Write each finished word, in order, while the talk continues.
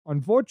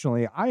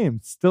Unfortunately, I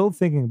am still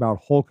thinking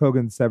about Hulk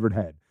Hogan's severed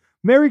head.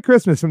 Merry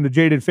Christmas from the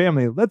Jaded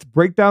family. Let's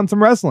break down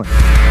some wrestling.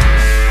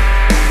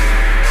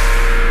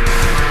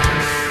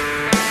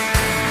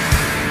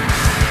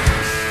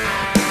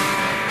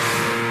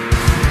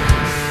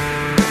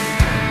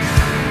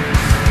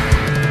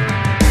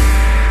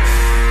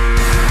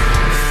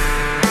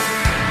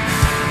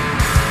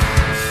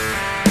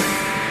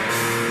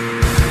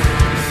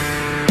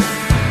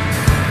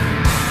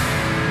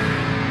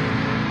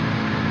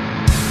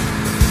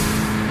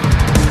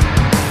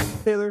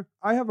 Taylor,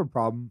 I have a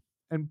problem,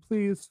 and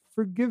please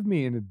forgive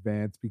me in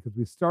advance because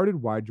we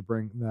started Why'd You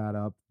Bring That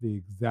Up the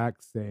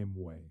exact same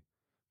way.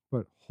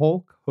 But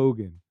Hulk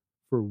Hogan,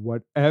 for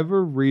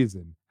whatever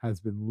reason, has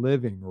been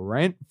living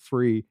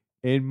rent-free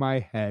in my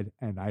head,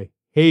 and I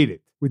hate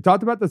it. We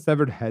talked about the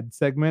severed head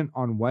segment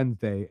on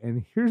Wednesday,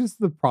 and here's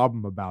the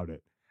problem about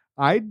it.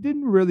 I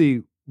didn't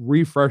really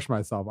refresh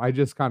myself. I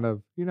just kind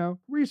of,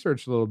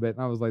 researched a little bit,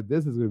 and I was like,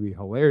 this is going to be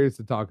hilarious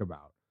to talk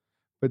about.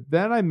 But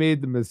then I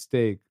made the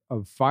mistake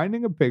of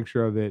finding a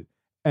picture of it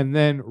and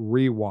then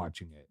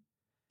rewatching it.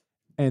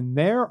 And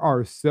there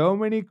are so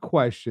many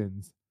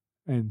questions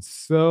and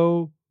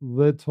so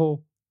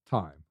little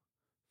time.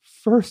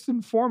 First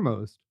and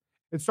foremost,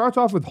 it starts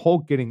off with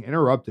Hulk getting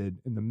interrupted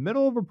in the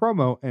middle of a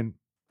promo, and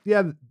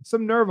yeah,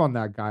 some nerve on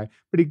that guy,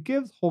 but he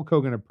gives Hulk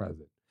Hogan a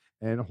present.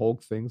 And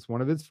Hulk thinks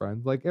one of his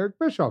friends, like Eric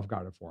Bischoff,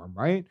 got it for him,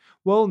 right?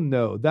 Well,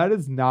 no, that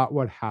is not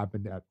what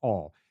happened at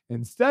all.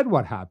 Instead,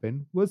 what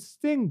happened was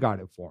Sting got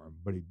it for him,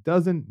 but he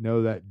doesn't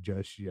know that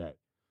just yet.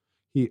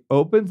 He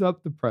opens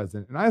up the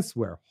present, and I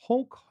swear,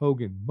 Hulk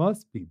Hogan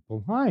must be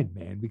blind,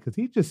 man, because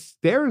he just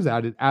stares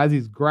at it as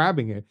he's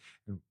grabbing it,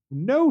 and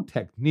no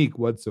technique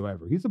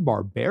whatsoever. He's a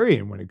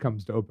barbarian when it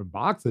comes to open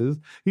boxes.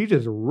 He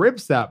just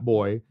rips that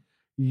boy,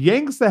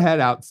 yanks the head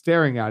out,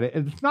 staring at it,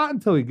 and it's not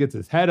until he gets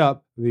his head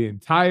up, the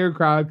entire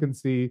crowd can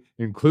see,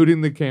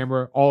 including the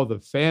camera, all the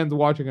fans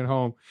watching at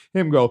home,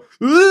 him go,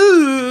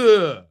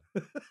 ugh!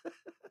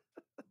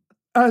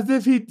 As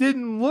if he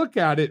didn't look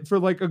at it for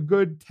like a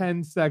good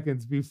 10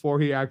 seconds before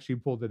he actually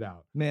pulled it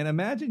out. Man,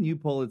 imagine you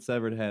pull a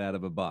severed head out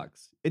of a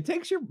box. It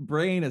takes your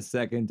brain a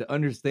second to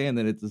understand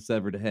that it's a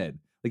severed head.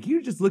 Like,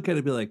 you just look at it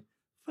and be like,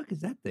 fuck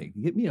is that thing?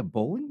 You get me a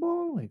bowling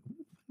ball? Like, what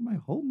the fuck am I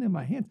holding in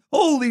my hands?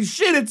 Holy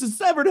shit, it's a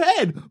severed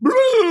head!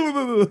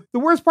 The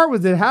worst part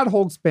was it had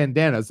Hulk's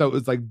bandana, so it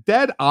was like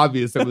dead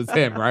obvious it was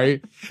him,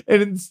 right?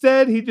 And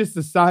instead, he just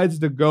decides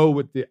to go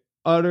with the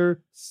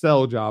utter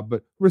sell job,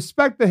 but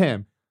respect to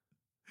him.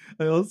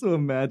 I also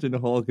imagine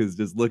Hulk is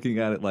just looking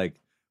at it like,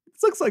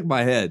 this looks like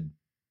my head.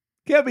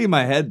 Can't be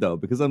my head, though,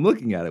 because I'm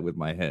looking at it with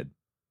my head.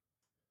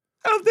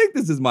 I don't think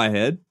this is my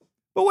head.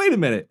 But wait a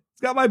minute.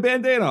 It's got my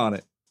bandana on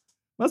it.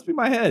 Must be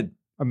my head.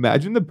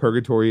 Imagine the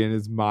purgatory in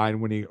his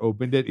mind when he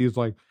opened it. He's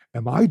like,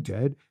 am I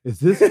dead? Is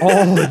this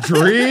all a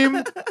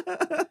dream?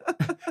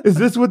 Is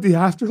this what the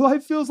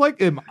afterlife feels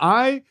like? Am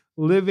I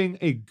living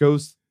a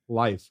ghost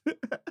life?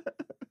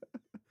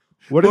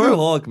 Poor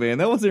Hulk, man.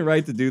 That wasn't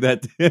right to do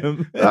that to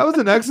him. That was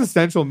an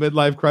existential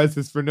midlife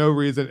crisis for no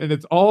reason, and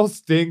it's all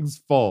Sting's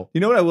fault. You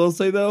know what I will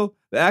say, though?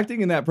 The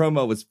acting in that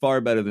promo was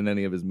far better than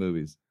any of his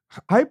movies.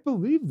 I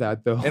believe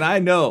that, though. And I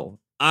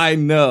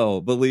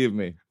know, believe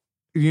me.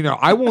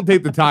 I won't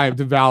take the time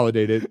to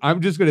validate it.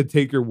 I'm just going to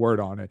take your word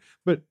on it.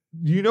 But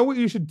you know what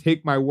you should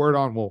take my word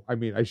on? Well, I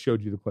mean, I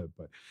showed you the clip,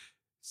 but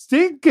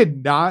Sting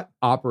could not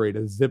operate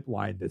a zip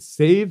line to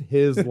save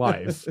his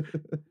life.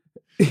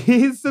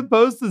 He's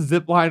supposed to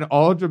zip line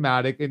all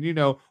dramatic,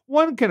 and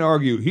one can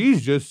argue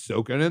he's just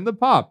soaking in the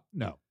pop.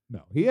 No,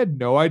 he had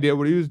no idea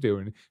what he was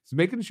doing. He's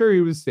making sure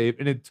he was safe,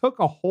 and it took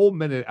a whole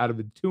minute out of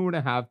a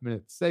 2.5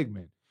 minute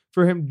segment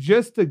for him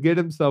just to get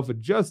himself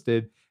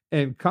adjusted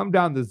and come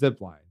down the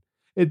zip line.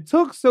 It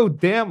took so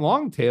damn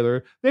long,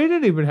 Taylor. They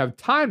didn't even have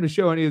time to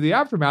show any of the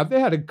aftermath. They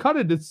had to cut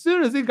it as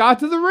soon as he got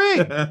to the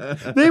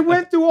ring. They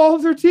went through all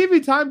of their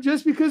TV time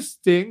just because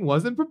Sting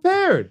wasn't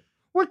prepared.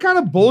 What kind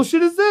of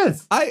bullshit is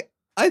this?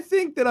 I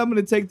think that I'm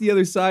going to take the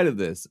other side of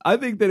this. I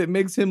think that it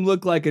makes him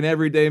look like an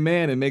everyday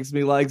man and makes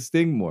me like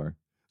Sting more.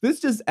 This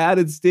just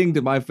added Sting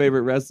to my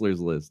favorite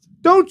wrestlers list.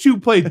 Don't you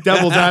play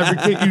devil's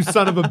advocate, you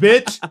son of a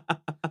bitch.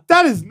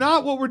 That is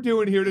not what we're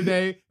doing here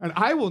today, and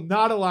I will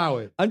not allow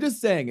it. I'm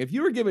just saying, if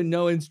you were given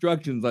no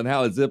instructions on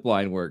how a zip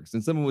line works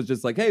and someone was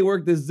just like, hey,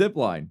 work this zip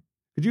line,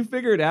 could you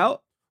figure it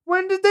out?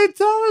 When did they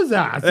tell us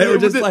that? They were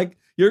just like,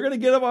 you're going to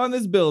get up on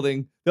this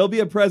building. There'll be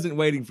a present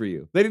waiting for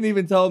you. They didn't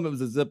even tell him it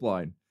was a zip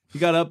line. He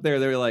got up there.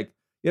 They were like,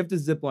 you have to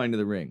zip line to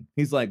the ring.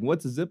 He's like,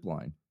 what's a zip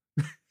line?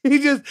 He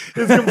just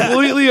is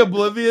completely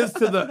oblivious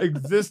to the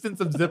existence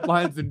of zip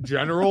lines in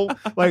general.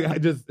 Like,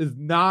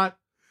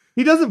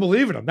 he doesn't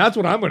believe in them. That's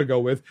what I'm going to go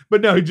with.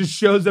 But no, he just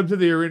shows up to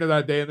the arena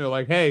that day and they're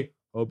like, hey,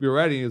 hope you're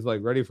ready. He's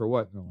like, ready for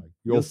what? And they're like,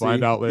 you'll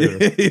find out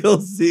later.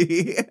 You'll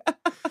see.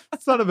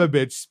 Son of a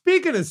bitch.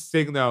 Speaking of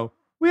Sting, though,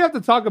 we have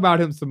to talk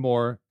about him some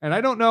more. And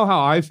I don't know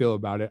how I feel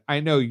about it. I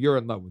know you're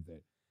in love with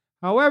it.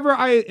 However,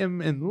 I am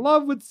in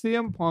love with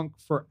CM Punk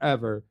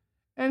forever.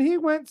 And he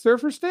went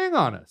Surfer Sting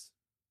on us.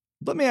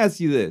 Let me ask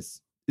you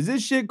this. Is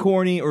this shit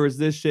corny or is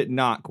this shit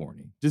not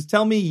corny? Just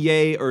tell me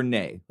yay or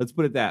nay. Let's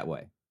put it that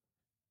way.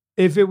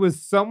 If it was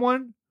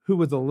someone who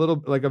was a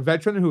little like a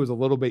veteran who was a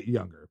little bit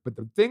younger, but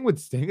the thing with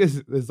Sting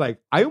is like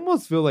I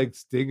almost feel like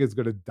Sting is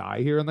gonna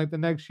die here in like the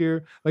next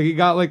year. Like he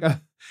got like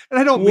a, and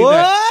I don't mean what?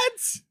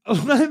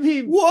 That. Let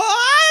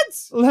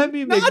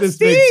me make Not this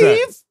Steve. make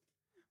sense.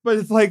 But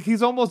it's like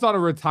he's almost on a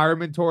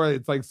retirement tour.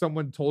 It's like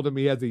someone told him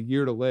he has a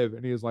year to live,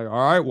 and he was like, "All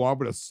right, well, I'm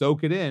gonna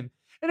soak it in."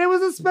 And it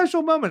was a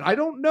special moment. I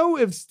don't know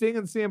if Sting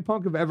and CM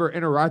Punk have ever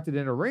interacted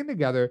in a ring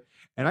together,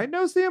 and I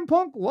know CM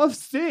Punk loves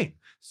Sting.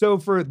 So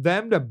for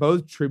them to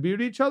both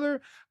tribute each other,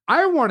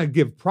 I want to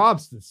give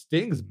props to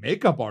Sting's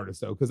makeup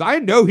artist, though, because I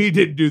know he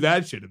didn't do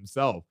that shit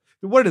himself.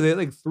 What did they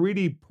like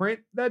 3D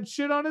print that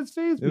shit on his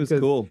face? It was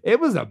cool.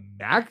 It was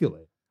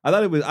immaculate. I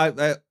thought it was.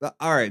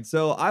 All right.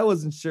 So I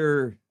wasn't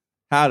sure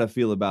how to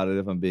feel about it,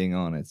 if I'm being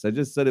honest. I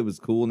just said it was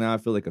cool. Now I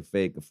feel like a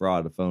fake, a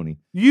fraud, a phony.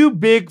 You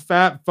big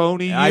fat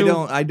phony. You.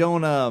 I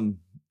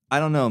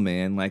don't know,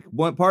 man. Like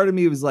one part of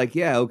me was like,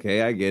 yeah,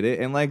 okay, I get it.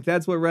 And like,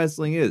 that's what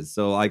wrestling is.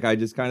 So like, I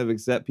just kind of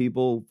accept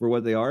people for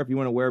what they are. If you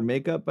want to wear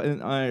makeup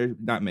and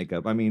not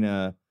makeup, I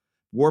mean,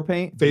 war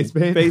paint, face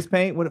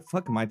paint. What the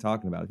fuck am I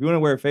talking about? If you want to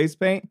wear face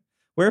paint,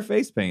 wear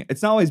face paint.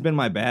 It's not always been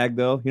my bag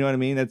though. You know what I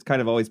mean? That's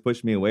kind of always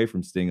pushed me away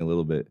from Sting a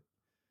little bit.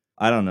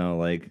 I don't know.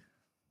 Like,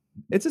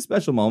 it's a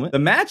special moment. The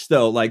match,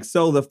 though, like,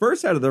 so the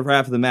first half of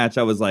the match,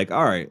 I was like,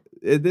 all right,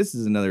 this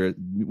is another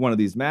one of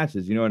these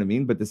matches. You know what I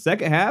mean? But the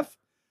second half,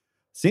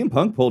 CM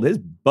Punk pulled his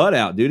butt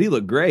out, dude. He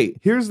looked great.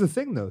 Here's the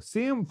thing, though.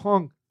 CM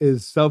Punk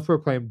is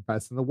self-proclaimed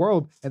best in the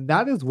world, and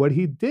that is what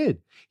he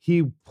did.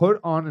 He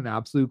put on an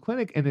absolute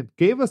clinic, and it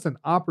gave us an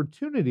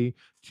opportunity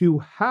to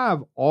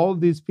have all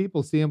of these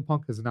people CM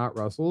Punk has not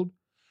wrestled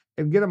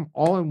and get them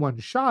all in one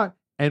shot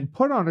and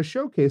put on a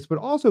showcase, but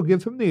also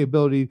give him the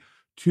ability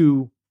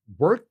to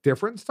work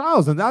different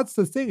styles. And that's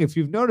the thing. If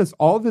you've noticed,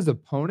 all of his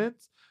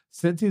opponents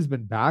since he's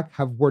been back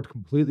have worked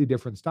completely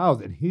different styles,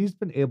 and he's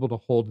been able to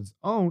hold his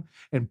own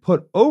and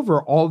put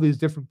over all these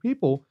different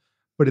people.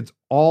 But it's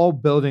all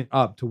building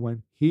up to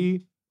when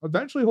he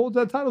eventually holds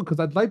that title,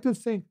 because I'd like to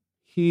think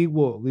he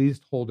will at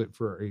least hold it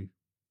for a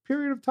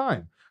period of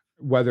time,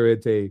 whether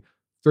it's a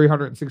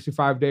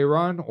 365-day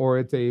run or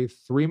it's a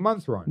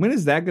 3-month run. When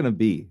is that going to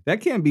be?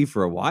 That can't be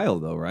for a while,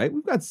 though, right?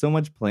 We've got so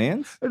much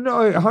plans.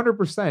 No,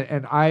 100%.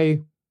 And I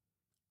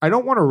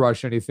don't want to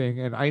rush anything.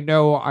 And I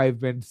know I've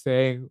been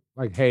saying,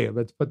 like, hey,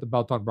 let's put the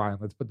belt on Bryan.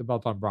 Let's put the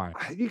belt on Bryan.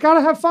 You got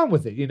to have fun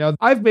with it. You know,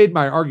 I've made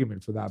my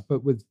argument for that.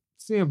 But with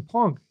CM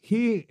Punk,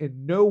 he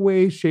in no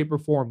way, shape, or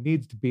form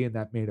needs to be in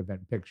that main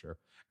event picture.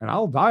 And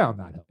I'll die on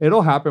that hill.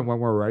 It'll happen when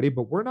we're ready,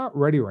 but we're not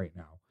ready right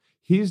now.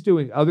 He's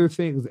doing other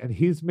things, and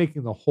he's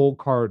making the whole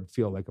card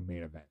feel like a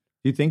main event.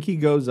 Do you think he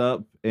goes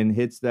up and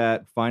hits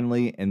that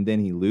finally, and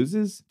then he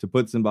loses to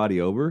put somebody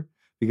over?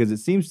 Because it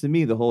seems to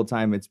me the whole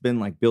time it's been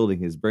like building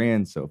his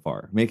brand so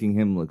far, making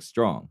him look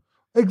strong.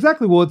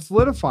 Exactly. Well, it's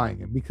solidifying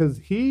him, because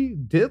he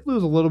did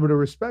lose a little bit of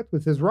respect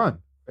with his run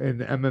in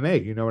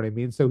MMA. You know what I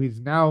mean? So he's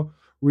now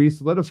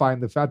re-solidifying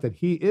the fact that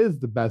he is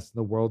the best in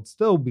the world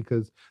still,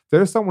 because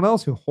there's someone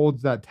else who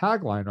holds that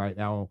tagline right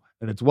now,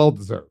 and it's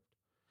well-deserved.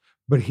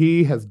 But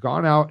he has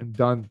gone out and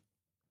done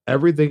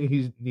everything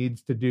he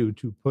needs to do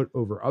to put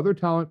over other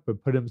talent,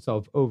 but put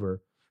himself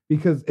over,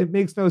 because it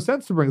makes no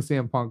sense to bring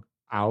CM Punk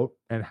out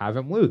and have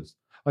him lose.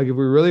 Like, if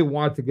we really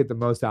want to get the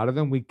most out of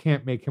him, we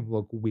can't make him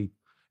look weak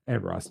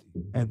and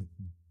rusty. And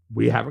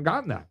we haven't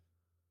gotten that.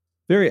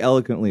 Very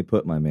eloquently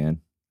put, my man.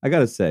 I got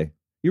to say,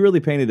 you really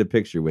painted a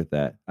picture with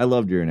that. I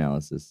loved your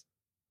analysis.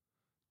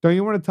 Don't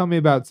you want to tell me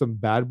about some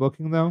bad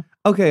booking, though?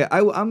 Okay,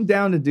 I'm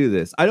down to do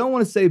this. I don't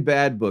want to say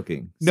bad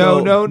booking. No.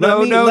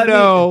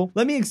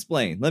 Let me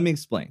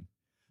explain.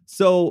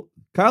 So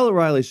Kyle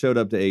O'Reilly showed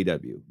up to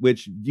AEW,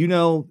 which, you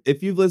know,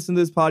 if you've listened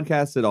to this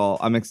podcast at all,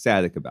 I'm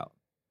ecstatic about.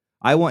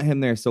 I want him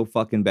there so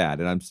fucking bad,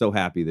 and I'm so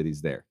happy that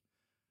he's there.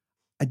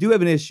 I do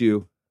have an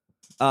issue.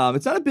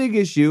 It's not a big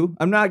issue.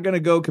 I'm not going to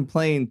go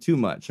complain too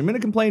much. I'm going to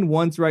complain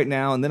once right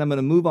now, and then I'm going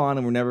to move on,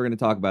 and we're never going to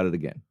talk about it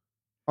again.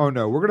 Oh,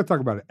 no. We're going to talk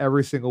about it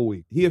every single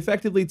week. He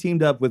effectively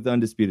teamed up with the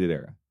Undisputed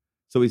Era,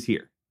 so he's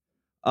here.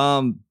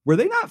 Were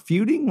they not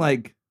feuding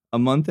like a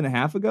month and a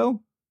half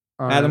ago?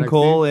 Adam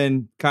Cole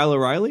and Kyle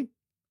O'Reilly?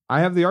 I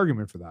have the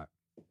argument for that.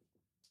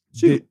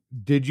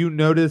 Did you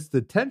notice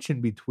the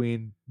tension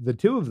between the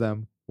two of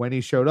them when he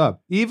showed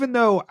up? Even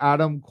though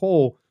Adam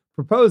Cole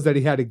proposed that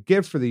he had a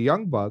gift for the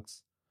Young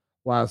Bucks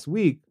last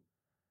week,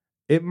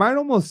 it might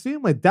almost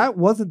seem like that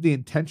wasn't the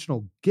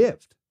intentional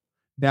gift.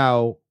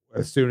 Now,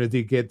 as soon as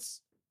he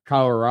gets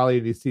Kyle O'Reilly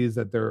and he sees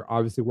that they're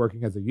obviously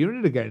working as a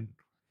unit again,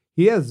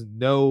 he has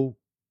no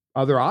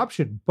other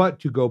option but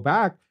to go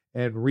back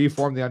and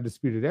reform the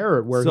Undisputed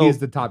Era, where he's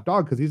the top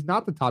dog, because he's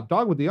not the top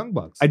dog with the Young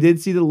Bucks. I did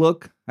see the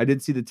look. I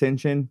did see the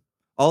tension.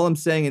 All I'm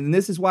saying, and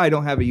this is why I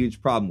don't have a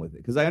huge problem with it,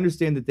 because I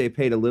understand that they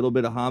paid a little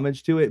bit of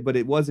homage to it, but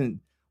it wasn't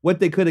what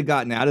they could have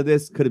gotten out of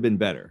this. Could have been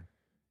better.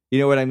 You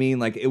know what I mean?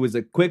 Like, it was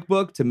a quick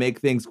book to make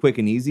things quick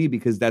and easy,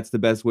 because that's the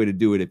best way to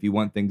do it if you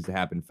want things to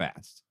happen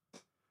fast.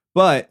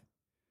 But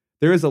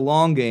there is a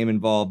long game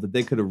involved that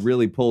they could have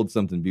really pulled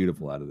something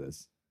beautiful out of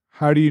this.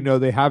 How do you know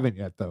they haven't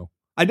yet, though?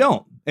 I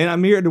don't. And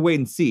I'm here to wait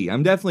and see.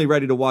 I'm definitely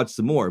ready to watch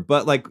some more.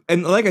 But like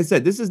I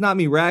said, this is not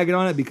me ragging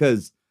on it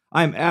because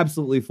I'm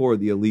absolutely for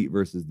the Elite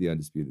versus the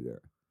Undisputed Era.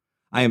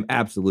 I am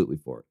absolutely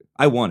for it.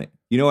 I want it.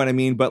 You know what I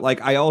mean? But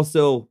like, I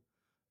also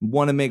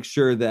want to make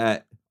sure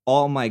that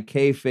all my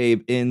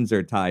kayfabe ends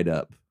are tied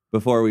up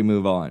before we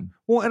move on.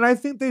 Well, and I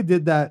think they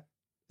did that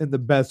in the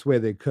best way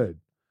they could.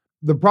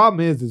 The problem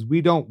is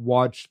we don't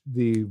watch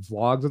the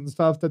vlogs and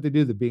stuff that they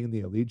do, the Being the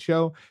Elite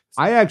show.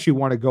 I actually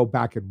want to go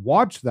back and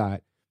watch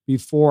that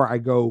before I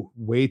go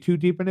way too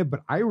deep in it.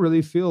 But I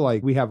really feel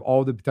like we have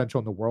all the potential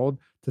in the world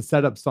to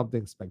set up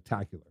something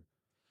spectacular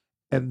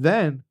and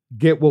then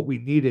get what we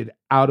needed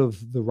out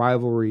of the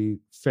rivalry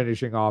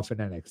finishing off in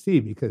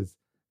NXT, because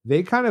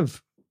they kind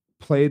of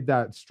played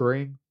that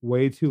string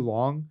way too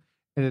long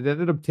and it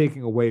ended up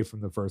taking away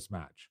from the first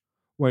match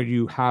when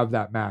you have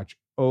that match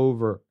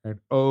over and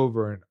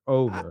over and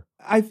over.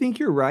 I think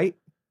you're right,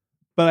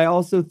 but I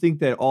also think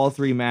that all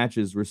three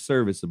matches were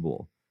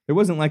serviceable. There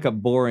wasn't like a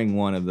boring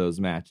one of those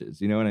matches.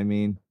 You know what I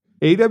mean?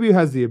 AEW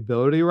has the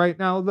ability right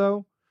now,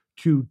 though,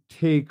 to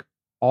take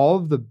all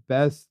of the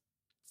best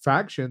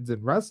factions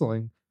in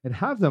wrestling and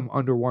have them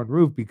under one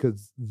roof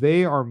because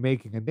they are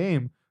making a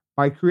name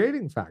by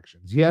creating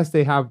factions. Yes,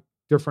 they have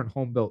different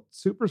home-built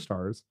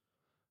superstars.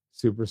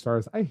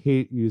 I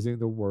hate using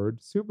the word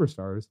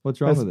superstars.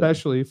 What's wrong with it?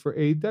 Especially for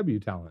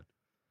AEW talent.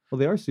 Well,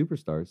 they are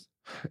superstars.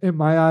 In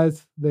my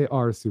eyes, they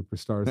are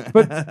superstars.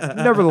 But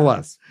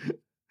nevertheless,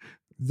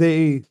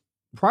 they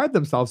pride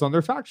themselves on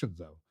their factions,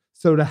 though.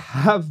 So to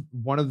have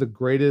one of the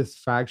greatest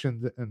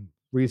factions in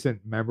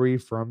recent memory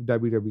from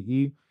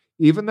WWE,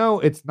 even though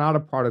it's not a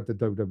product of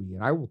WWE,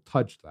 and I will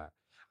touch that,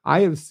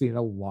 I have seen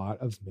a lot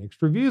of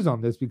mixed reviews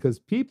on this because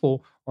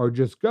people are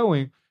just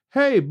going,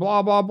 hey,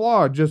 blah, blah,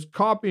 blah, just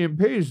copy and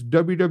paste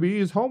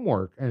WWE's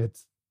homework. And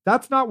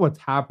that's not what's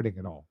happening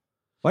at all.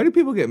 Why do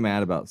people get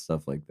mad about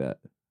stuff like that?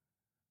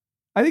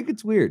 I think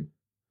it's weird.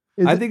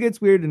 I think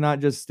it's weird to not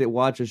just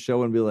watch a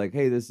show and be like,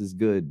 hey, this is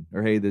good,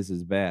 or hey, this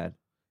is bad.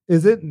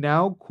 Is it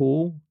now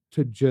cool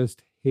to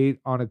just hate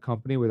on a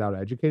company without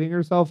educating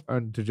yourself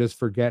and to just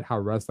forget how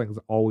wrestling's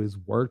always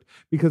worked?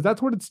 Because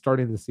that's what it's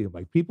starting to seem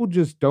like. People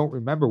just don't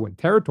remember when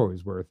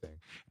territories were a thing.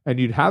 And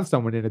you'd have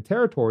someone in a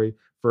territory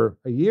for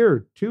a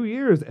year, 2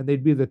 years, and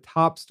they'd be the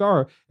top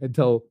star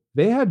until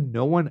they had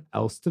no one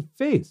else to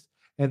face.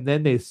 And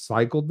then they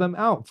cycled them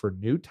out for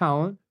new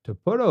talent to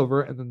put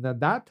over, and then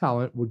that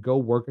talent would go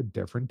work a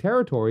different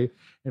territory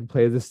and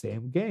play the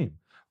same game.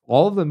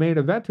 All of the main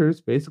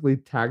eventers basically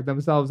tagged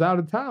themselves out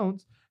of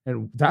towns,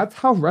 and that's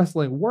how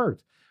wrestling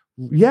worked.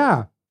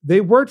 Yeah, they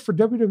worked for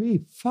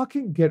WWE.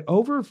 Fucking get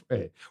over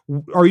it.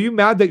 Are you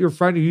mad that your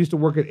friend who used to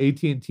work at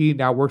AT&T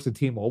now works at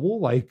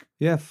T-Mobile? Like,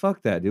 yeah,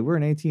 fuck that, dude. We're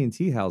an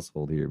AT&T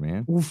household here,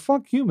 man. Well,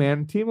 fuck you,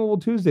 man. T-Mobile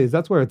Tuesdays,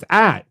 that's where it's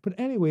at. But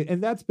anyway,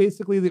 and that's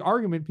basically the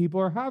argument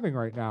people are having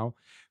right now.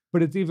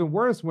 But it's even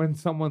worse when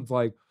someone's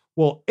like,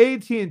 well,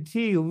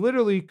 AT&T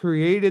literally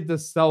created the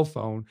cell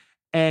phone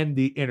and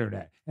the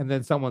internet. And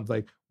then someone's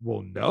like,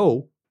 well,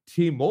 no,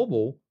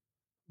 T-Mobile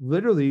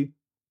literally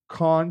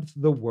conned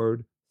the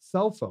word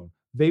cell phone.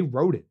 They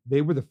wrote it.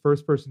 They were the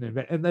first person to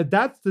invent. And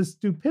that's the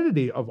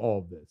stupidity of all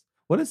of this.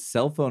 What a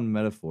cell phone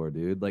metaphor,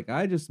 dude. Like,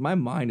 my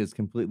mind is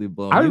completely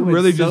blown. I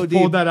really just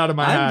pulled that out of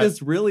my hat. I'm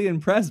just really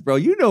impressed, bro.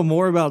 You know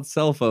more about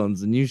cell phones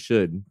than you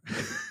should.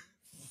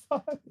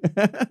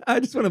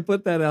 I just want to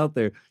put that out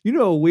there. You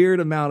know a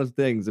weird amount of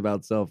things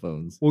about cell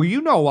phones. Well,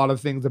 you know a lot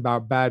of things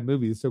about bad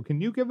movies. So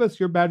can you give us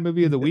your bad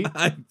movie of the week?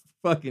 I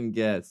fucking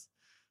guess.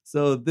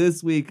 So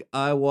this week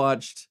I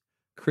watched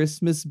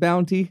Christmas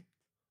Bounty.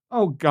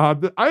 Oh,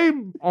 God.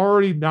 I'm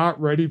already not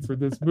ready for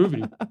this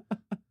movie.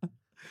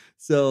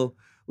 So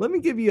let me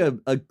give you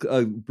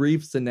a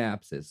brief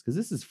synopsis, because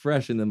this is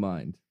fresh in the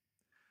mind.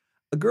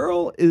 A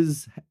girl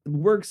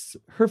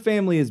her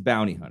family is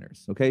bounty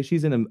hunters, okay?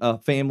 She's in a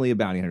family of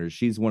bounty hunters.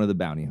 She's one of the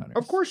bounty hunters.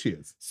 Of course she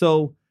is.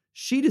 So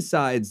she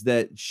decides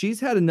that she's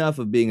had enough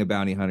of being a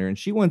bounty hunter and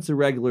she wants a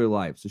regular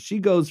life. So she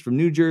goes from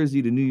New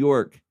Jersey to New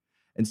York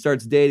and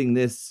starts dating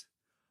this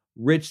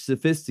rich,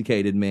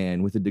 sophisticated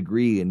man with a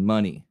degree and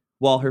money,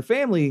 while her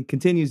family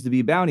continues to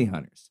be bounty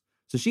hunters.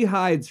 So she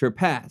hides her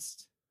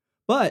past.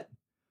 But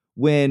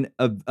when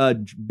a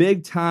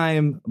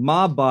big-time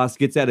mob boss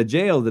gets out of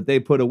jail that they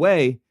put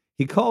away,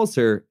 he calls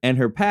her, and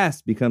her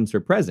past becomes her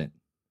present.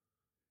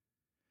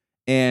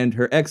 And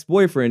her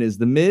ex-boyfriend is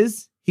The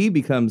Miz. He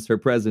becomes her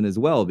present as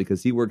well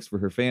because he works for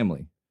her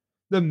family.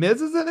 The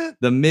Miz is in it?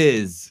 The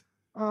Miz.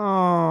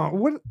 Oh,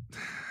 what?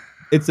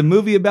 It's a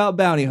movie about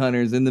bounty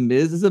hunters, and The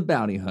Miz is a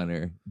bounty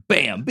hunter.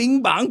 Bam,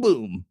 bing, bong,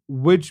 boom.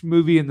 Which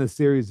movie in the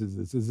series is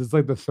this? Is this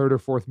like the third or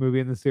fourth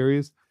movie in the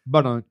series?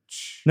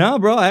 No,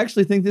 bro, I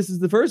actually think this is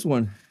the first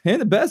one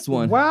and the best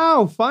one.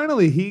 Wow,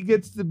 finally, he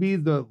gets to be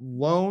the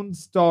lone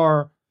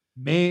star,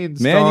 main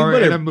star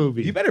in a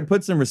movie. You better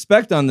put some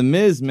respect on The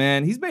Miz,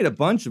 man. He's made a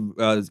bunch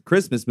of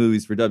Christmas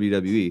movies for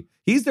WWE.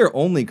 He's their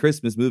only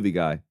Christmas movie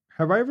guy.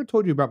 Have I ever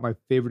told you about my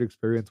favorite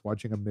experience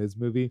watching a Miz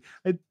movie?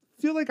 I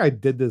feel like I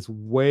did this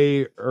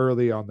way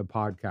early on the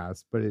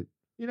podcast, but it,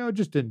 it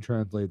just didn't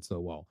translate so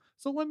well.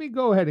 So let me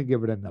go ahead and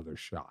give it another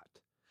shot.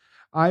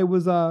 I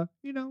was,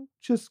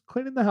 just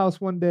cleaning the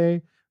house one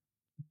day.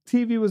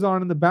 TV was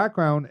on in the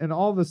background, and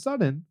all of a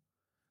sudden,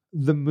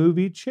 the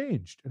movie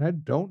changed. And I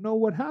don't know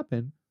what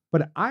happened,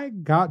 but I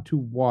got to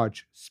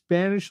watch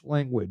Spanish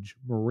language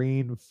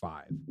Marine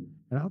 5.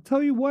 And I'll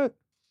tell you what,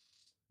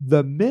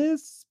 The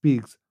Miz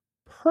speaks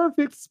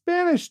perfect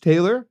Spanish,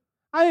 Taylor.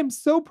 I am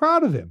so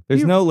proud of him.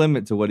 There's no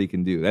limit to what he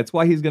can do. That's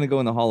why he's going to go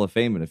in the Hall of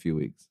Fame in a few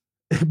weeks.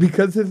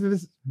 because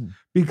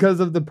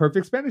of the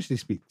perfect Spanish he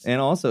speaks.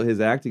 And also his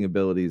acting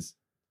abilities.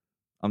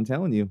 I'm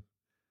telling you,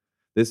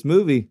 this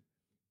movie,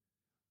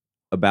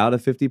 about a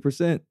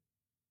 50%.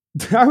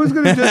 I was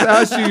going to just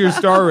ask you your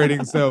star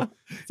rating. So 50%.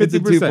 It's a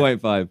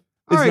 2.5. It's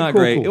right, not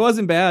cool, great. cool. It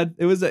wasn't bad.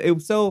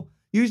 So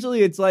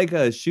usually it's like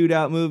a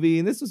shootout movie,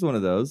 and this was one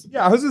of those.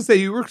 Yeah, I was going to say,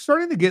 you were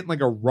starting to get in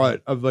like a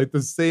rut of like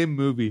the same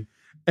movie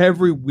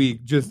every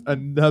week. Just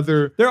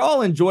another. They're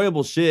all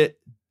enjoyable shit.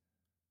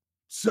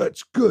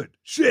 Such good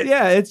shit.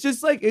 Yeah, it's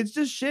just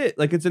shit.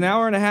 Like, it's an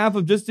hour and a half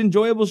of just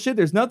enjoyable shit.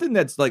 There's nothing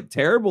that's like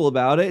terrible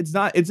about it.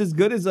 It's as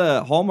good as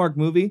a Hallmark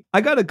movie. I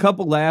got a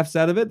couple laughs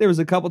out of it. There was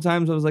a couple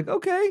times I was like,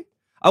 okay.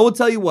 I will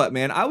tell you what,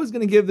 man. I was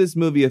going to give this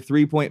movie a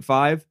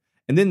 3.5,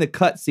 and then the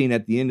cut scene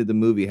at the end of the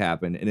movie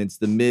happened, and it's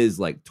the Miz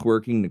like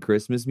twerking the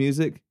Christmas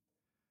music.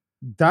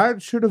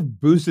 That should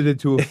have boosted it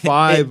to a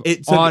 5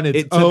 it on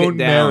its own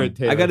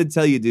merit. I got to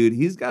tell you, dude,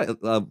 he's got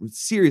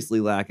seriously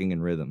lacking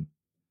in rhythm.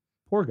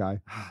 Poor guy.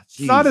 Jeez, it's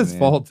not his man.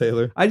 fault,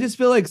 Taylor. I just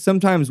feel like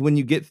sometimes when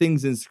you get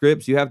things in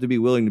scripts, you have to be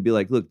willing to be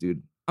like, look,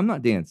 dude, I'm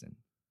not dancing.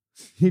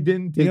 He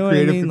didn't take You know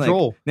creative what I mean?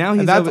 control. Like, now he's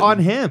and that's on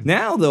him.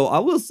 Now, though, I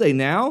will say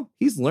now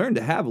he's learned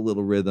to have a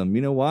little rhythm.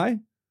 You know why?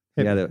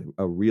 He had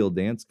a real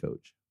dance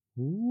coach.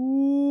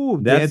 Ooh,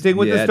 Dancing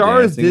with the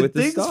Stars did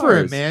things for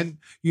him, man.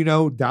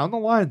 Down the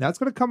line, that's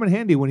going to come in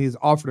handy when he's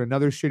offered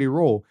another shitty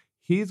role.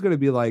 He's going to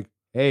be like,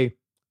 hey,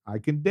 I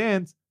can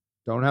dance.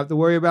 Don't have to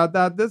worry about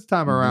that this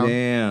time around.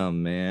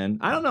 Damn, man.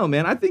 I don't know,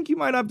 man. I think you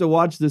might have to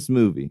watch this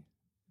movie.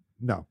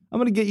 No. I'm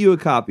going to get you a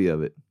copy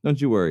of it.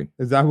 Don't you worry.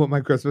 Is that what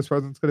my Christmas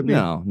present's going to be?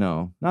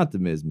 No. Not the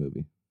Miz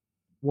movie.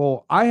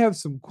 Well, I have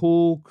some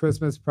cool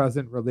Christmas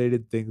present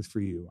related things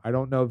for you. I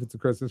don't know if it's a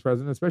Christmas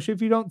present, especially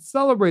if you don't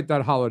celebrate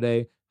that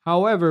holiday.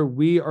 However,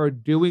 we are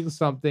doing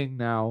something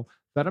now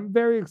that I'm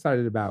very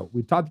excited about.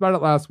 We talked about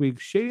it last week.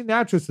 Shady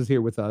Natchez is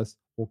here with us.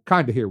 Well,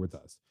 kind of here with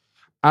us.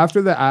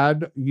 After the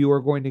ad, you are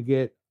going to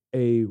get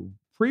a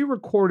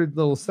pre-recorded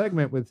little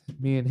segment with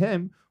me and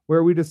him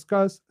where we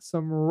discuss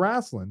some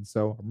wrestling.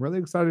 So I'm really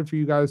excited for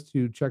you guys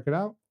to check it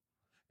out.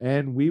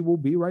 And we will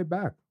be right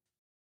back.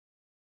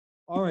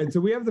 All right, so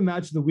we have the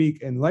match of the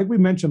week. And like we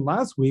mentioned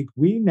last week,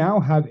 we now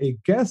have a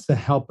guest to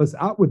help us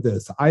out with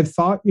this. I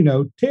thought,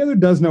 Taylor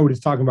does know what he's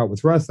talking about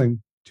with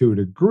wrestling to a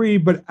degree,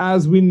 but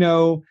as we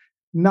know,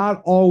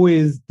 not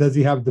always does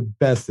he have the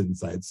best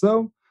insight.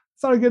 So I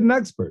thought I'd get an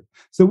expert.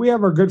 So we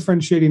have our good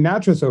friend Shady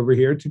Natchez over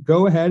here to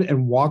go ahead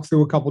and walk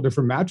through a couple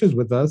different matches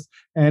with us.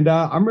 And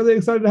I'm really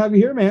excited to have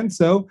you here, man.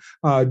 So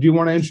do you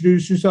want to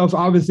introduce yourself?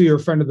 Obviously, you're a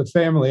friend of the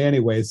family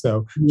anyway.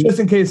 So just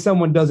in case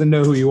someone doesn't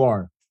know who you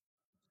are.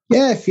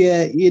 Yeah, if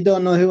you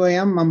don't know who I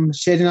am, I'm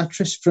Shady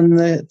Natchez from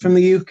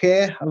the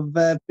UK. I've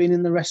been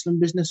in the wrestling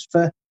business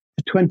for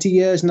 20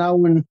 years now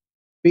and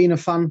been a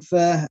fan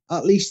for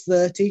at least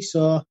 30.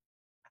 So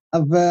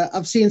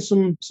I've seen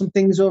some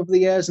things over the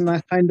years, and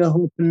I kind of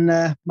hoping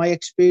my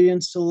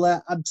experience will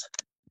add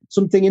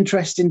something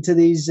interesting to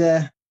these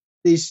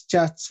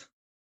chats.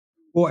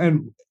 Well,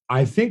 and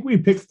I think we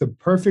picked the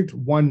perfect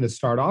one to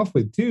start off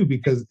with, too,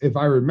 because if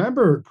I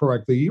remember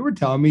correctly, you were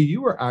telling me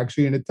you were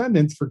actually in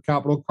attendance for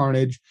Capital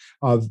Carnage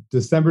of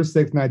December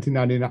 6th,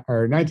 1999,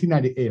 or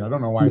 1998. I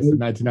don't know why I said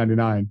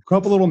 1999. A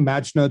couple little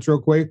match notes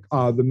real quick.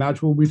 The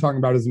match we'll be talking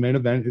about is the main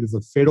event. It is a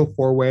fatal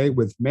four-way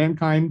with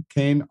Mankind,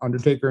 Kane,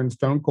 Undertaker, and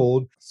Stone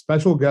Cold.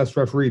 Special guest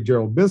referee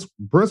Gerald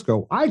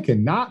Briscoe. I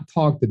cannot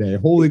talk today.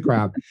 Holy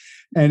crap.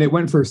 And it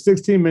went for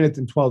 16 minutes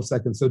and 12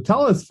 seconds. So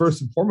tell us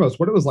first and foremost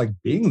what it was like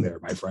being there,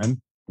 my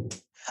friend.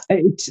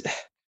 It's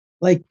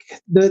like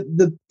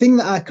the thing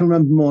that I can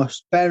remember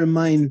most. Bear in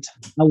mind,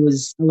 I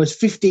was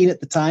 15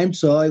 at the time,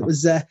 so it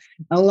was a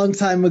long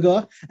time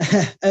ago.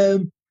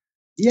 The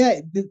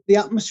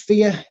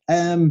atmosphere.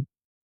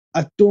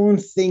 I don't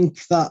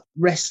think that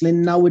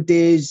wrestling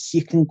nowadays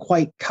you can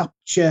quite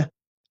capture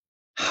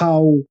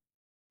how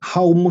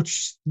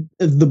much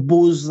of the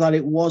buzz that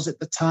it was at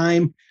the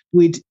time.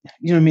 The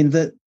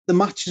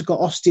match has got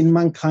Austin,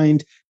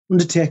 Mankind,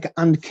 Undertaker,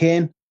 and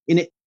Kane in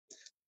it.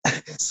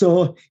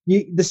 So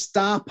the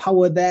star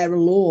power there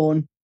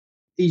alone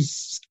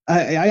is.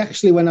 I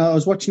actually, when I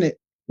was watching it,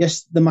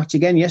 the match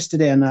again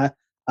yesterday, and I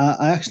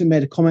actually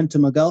made a comment to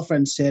my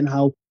girlfriend saying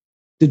how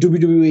the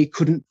WWE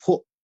couldn't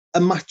put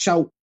a match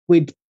out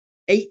with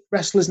 8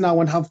 wrestlers now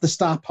and have the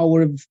star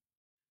power of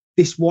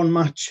this one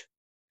match.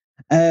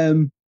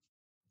 And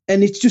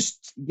it's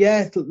just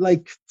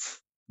like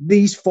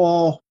these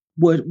 4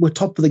 were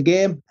top of the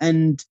game,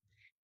 and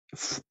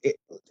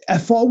a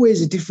 4-way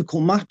is a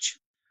difficult match.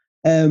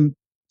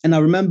 and I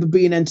remember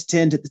being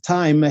entertained at the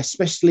time.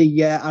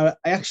 Especially, I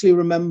actually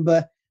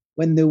remember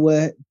when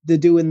they're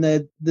doing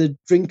the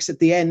drinks at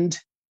the end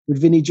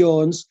with Vinnie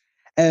Jones.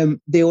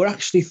 They were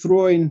actually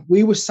throwing.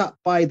 We were sat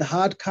by the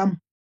hard cam,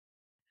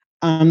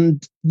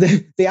 and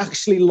they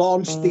actually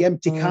launched the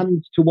empty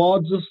cans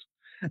towards us.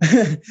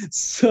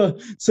 so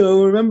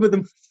I remember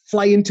them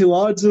flying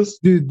towards us.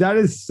 Dude, that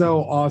is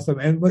so awesome.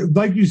 And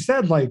like you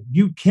said, like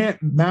you can't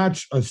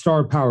match a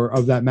star power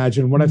of that match.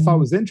 And what I thought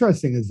was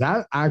interesting is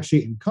that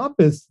actually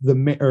encompassed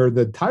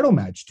the title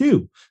match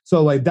too.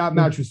 So like that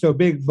match was so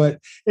big, but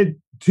it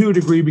to a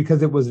degree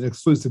because it was an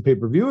exclusive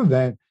pay-per-view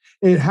event,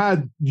 it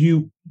had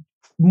you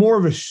more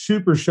of a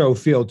super show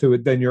feel to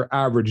it than your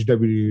average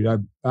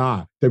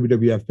WWF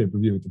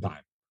pay-per-view at the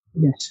time.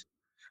 Yes.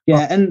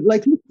 Yeah, and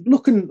like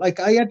looking, like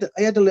I had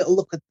a little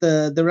look at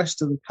the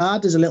rest of the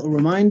card as a little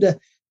reminder,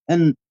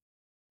 and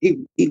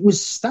it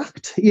was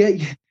stacked. Yeah,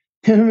 you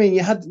know what I mean.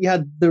 You had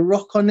The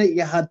Rock on it,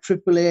 you had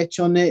Triple H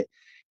on it,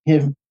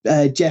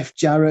 Jeff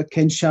Jarrett,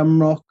 Ken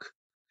Shamrock.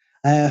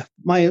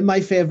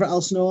 My favorite,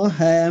 Al Snow.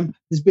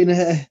 There's been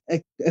a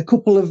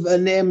couple of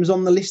names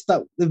on the list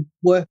that have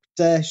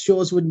worked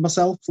shows with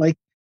myself, like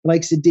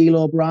likes of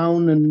D'Lo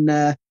Brown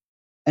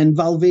and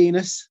Val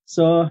Venus.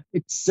 So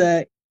it's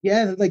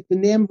like the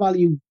name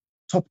value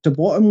top to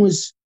bottom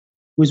was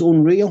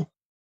unreal.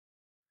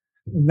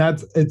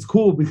 And it's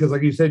cool because,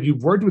 like you said,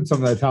 you've worked with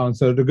some of that talent.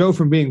 So to go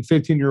from being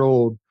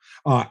 15-year-old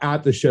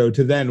at the show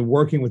to then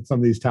working with some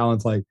of these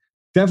talents, like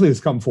definitely has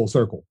come full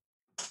circle.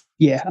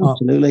 Yeah,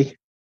 absolutely.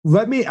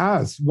 Let me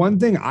ask one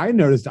thing I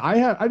noticed.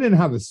 I didn't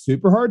have a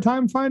super hard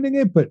time finding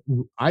it, but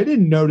I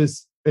didn't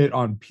notice it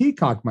on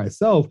Peacock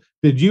myself.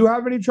 Did you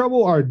have any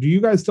trouble, or do you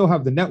guys still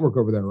have the network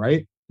over there,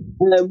 right?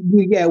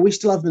 We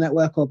still have the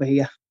network over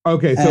here.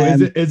 Okay, so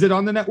is it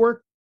on the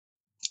network?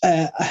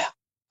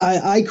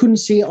 I couldn't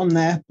see it on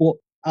there, but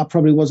I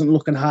probably wasn't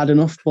looking hard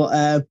enough.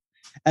 But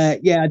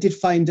I did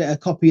find a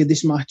copy of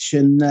this match,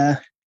 and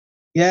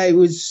it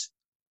was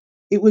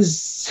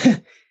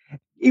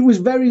it was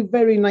very,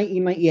 very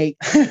 1998.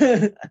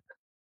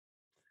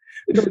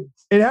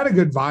 It had a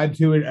good vibe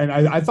to it, and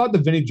I thought the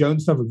Vinnie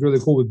Jones stuff was really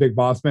cool with Big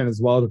Boss Man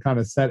as well to kind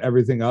of set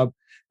everything up.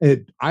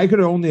 I could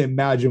only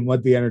imagine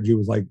what the energy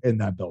was like in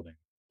that building.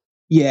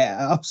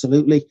 Yeah,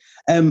 absolutely.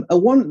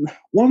 One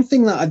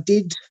thing that I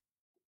did,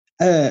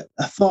 I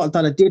thought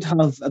that I did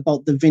have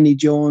about the Vinnie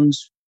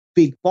Jones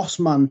Big Boss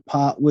Man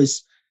part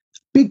was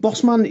Big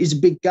Boss Man is a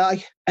big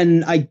guy,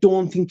 and I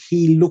don't think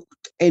he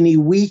looked any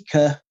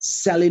weaker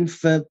selling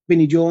for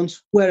Vinnie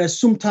Jones. Whereas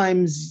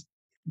sometimes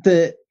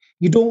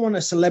you don't want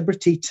a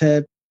celebrity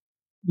to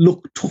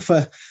look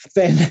tougher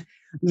than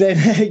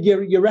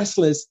your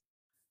wrestlers,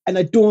 and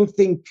I don't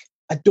think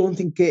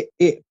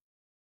it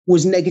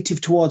was negative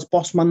towards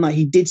Bossman that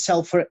he did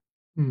sell for it.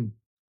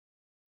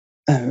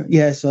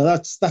 So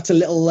that's a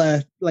little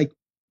like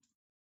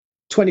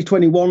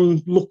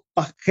 2021 look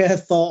back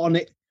thought on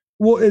it.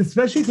 Well,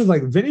 especially because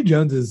like Vinnie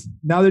Jones is,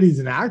 now that he's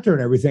an actor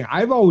and everything,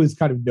 I've always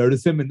kind of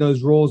noticed him in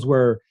those roles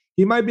where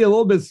he might be a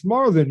little bit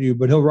smaller than you,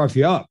 but he'll rough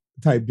you up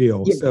type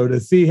deal. Yeah. So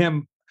to see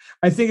him,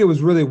 I think it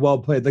was really well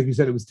played. Like you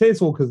said, it was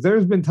tasteful because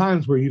there's been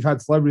times where you've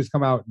had celebrities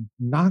come out and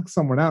knock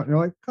someone out, and you're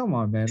like, come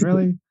on, man,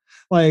 really?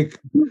 Like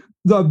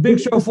the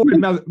Big Show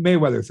Floyd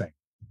Mayweather thing.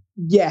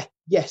 Yeah,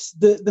 yes.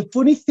 The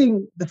funny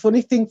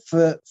thing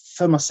for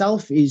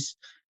myself is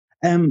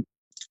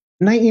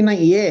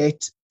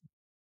 1998,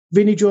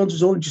 Vinnie Jones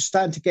was only just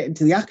starting to get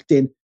into the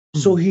acting,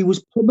 so he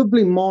was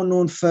probably more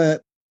known for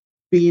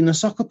being a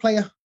soccer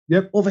player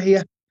over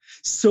here.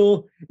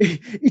 So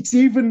it's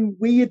even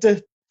weirder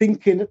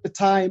thinking at the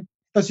time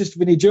that's just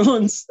Vinnie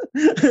Jones.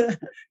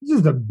 He's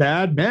just a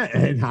bad man.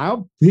 And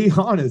I'll be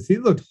honest, he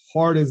looked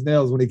hard as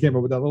nails when he came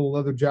up with that little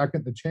leather jacket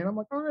and the chain. I'm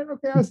like, all right,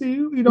 okay, I see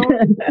you.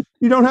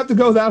 You don't have to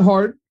go that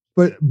hard,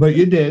 but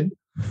you did.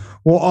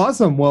 Well,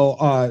 awesome.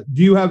 Well,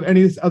 do you have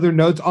any other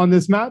notes on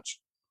this match?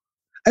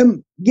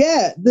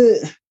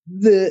 The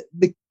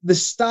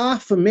star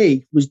for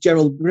me was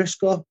Gerald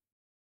Briscoe.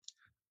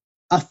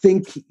 I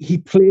think he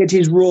played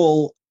his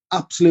role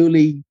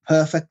absolutely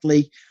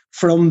perfectly,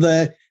 from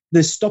the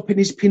stopping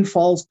his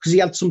pinfalls because he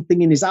had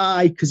something in his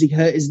eye because he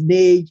hurt his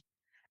knee,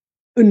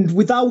 and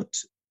without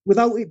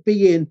it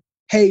being,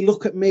 hey,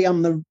 look at me,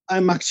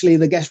 I'm actually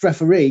the guest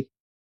referee.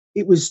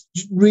 It was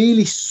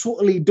really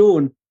subtly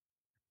done,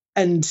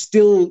 and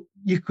still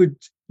you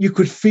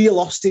could feel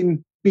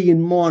Austin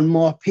being more and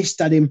more pissed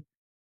at him,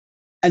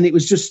 and it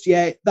was just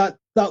that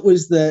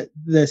was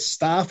the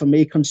star for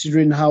me,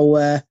 considering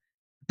how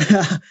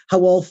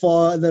all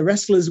four the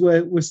wrestlers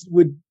were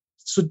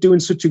doing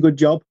such a good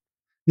job.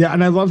 Yeah,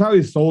 and I love how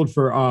he sold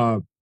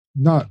for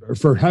not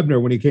for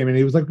Hebner when he came in.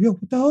 He was like, "Yo,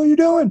 what the hell are you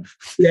doing?"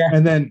 Yeah,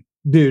 and then,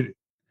 dude,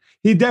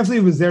 he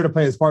definitely was there to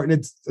play his part, and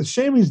it's a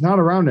shame he's not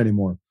around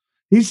anymore.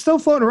 He's still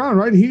floating around,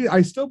 right?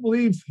 I still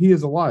believe he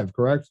is alive,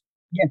 correct?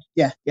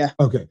 Yeah.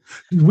 Okay.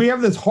 We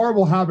have this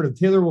horrible habit of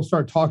Taylor will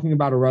start talking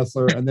about a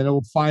wrestler, and then it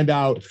will find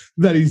out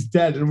that he's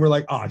dead, and we're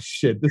like, "Oh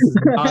shit, this is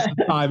not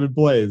the time and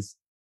place."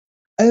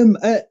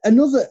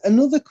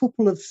 Another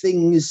couple of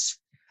things.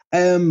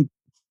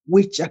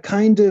 which I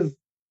kind of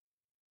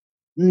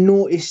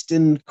noticed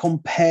and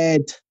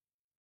compared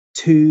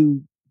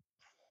to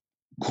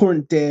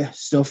current day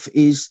stuff,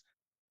 is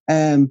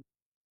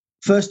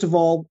first of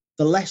all,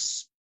 the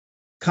less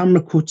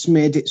camera cuts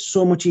made it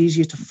so much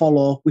easier to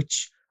follow,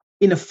 which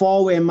in a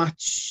four-way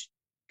match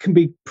can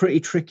be pretty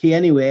tricky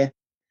anyway.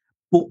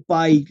 But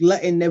by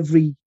letting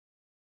every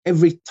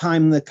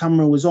time the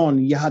camera was on,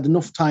 you had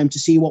enough time to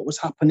see what was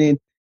happening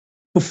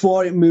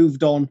before it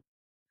moved on.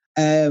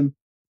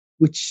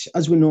 Which,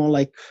 as we know,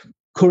 like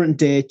current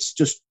day, it's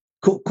just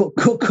cut.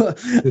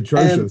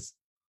 Atrocious.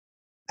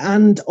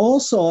 And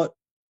also,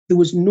 there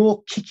was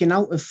no kicking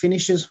out of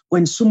finishes.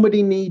 When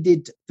somebody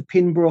needed the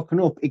pin broken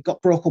up, it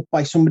got broke up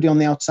by somebody on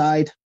the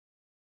outside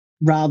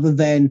rather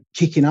than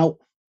kicking out.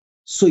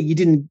 So you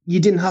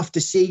didn't have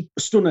to see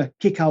stunner,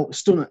 kick out,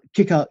 stunner,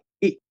 kick out.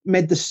 It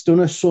made the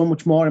stunner so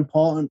much more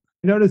important.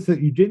 I noticed that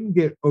you didn't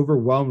get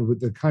overwhelmed with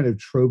the kind of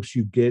tropes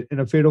you get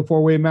in a fatal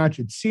four-way match.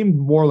 It seemed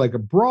more like a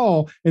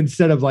brawl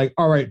instead of like,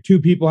 all right,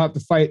 two people have to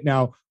fight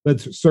now.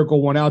 Let's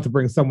circle one out to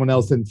bring someone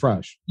else in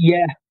fresh.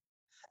 Yeah.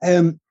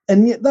 And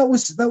yet that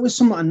was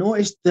something I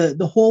noticed.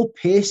 The whole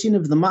pacing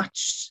of the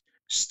match,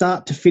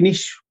 start to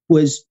finish,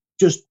 was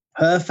just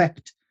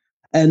perfect.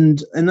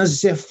 And as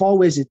I say,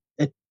 four-ways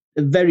are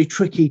very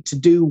tricky to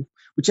do,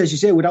 which, as you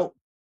say, without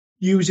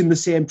using the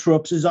same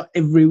tropes as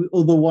every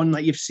other one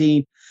that you've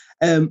seen.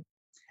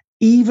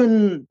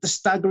 Even the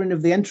staggering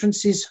of the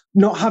entrances,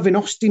 not having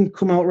Austin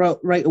come out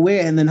right away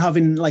and then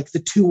having like the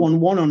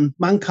 2-on-1 on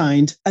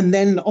Mankind, and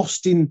then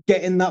Austin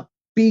getting that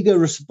bigger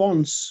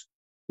response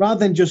rather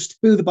than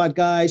just boo the bad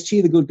guys,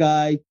 cheer the good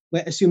guy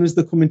as soon as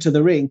they come into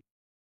the ring.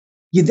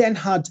 You then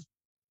had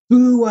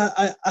boo,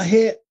 I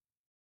hate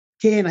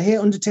Kane, I hate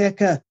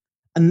Undertaker.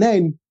 And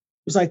then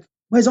it was like,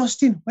 where's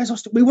Austin? Where's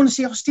Austin? We want to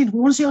see Austin. We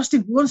want to see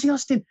Austin. We want to see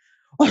Austin.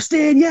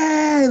 Austin,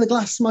 yeah! The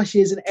glass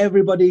smashes and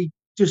everybody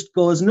just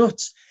goes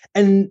nuts.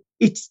 And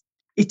it's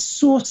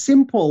so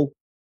simple,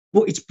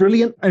 but it's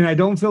brilliant. And I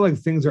don't feel like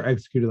things are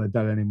executed like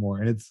that anymore.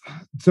 And it's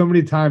so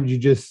many times you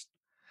just,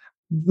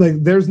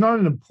 like, there's not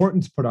an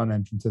importance put on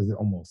entrances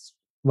almost.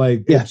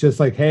 Like, it's just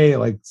like, hey,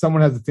 like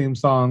someone has a theme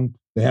song,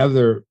 they have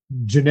their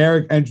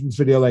generic entrance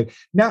video. Like,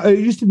 now it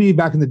used to be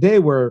back in the day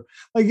where,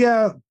 like,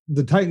 yeah,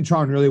 the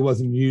Titantron really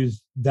wasn't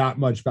used that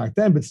much back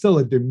then, but still,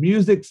 like, their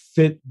music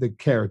fit the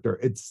character.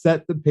 It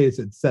set the pace,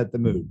 it set the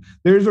mood.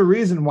 There's a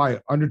reason why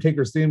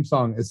Undertaker's theme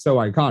song is so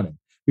iconic,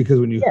 because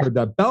when you heard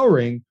that bell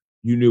ring,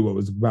 you knew what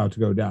was about to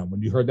go down.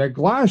 When you heard that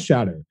glass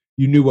shatter,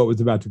 you knew what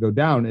was about to go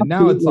down. And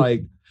now it's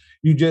like,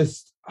 you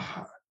just,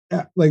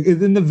 like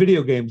in the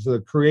video games,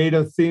 the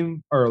creative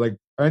theme or like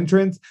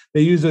entrance,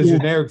 they use those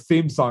generic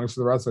theme songs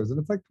for the wrestlers. And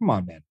it's like, come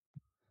on, man.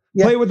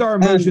 Play with our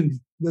emotions,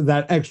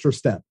 that extra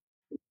step.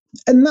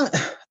 And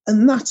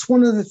that's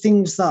one of the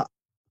things that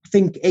I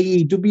think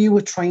AEW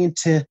were trying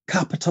to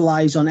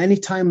capitalize on.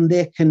 Anytime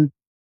they can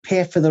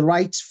pay for the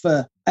rights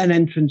for an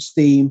entrance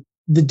theme,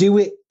 they do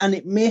it, and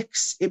it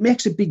makes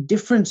a big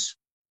difference.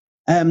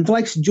 The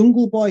likes of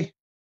Jungle Boy,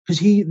 because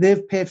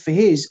they've paid for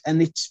his,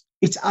 and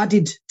it's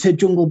added to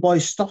Jungle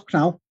Boy's stock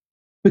now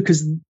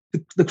because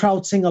the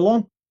crowd sing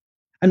along.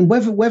 And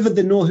whether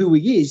they know who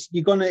he is,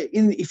 you're gonna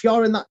if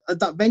you're in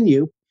that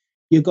venue,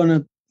 you're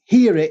gonna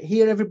hear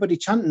everybody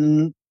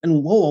chanting,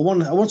 and whoa,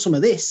 I want some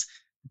of this.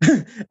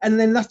 And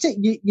then that's it.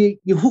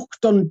 You're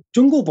hooked on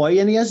Jungle Boy,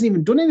 and he hasn't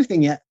even done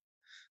anything yet.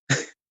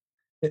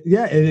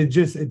 Yeah, and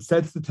it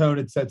sets the tone,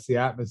 it sets the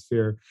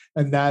atmosphere,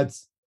 and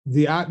that's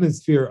the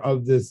atmosphere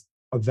of this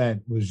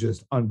event was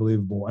just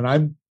unbelievable.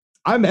 And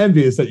I'm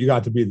envious that you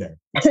got to be there.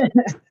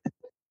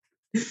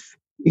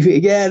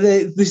 Yeah,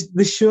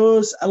 the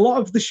shows, a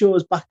lot of the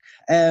shows back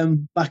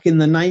in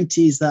the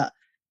 90s that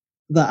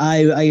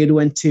I had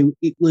went to,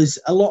 it was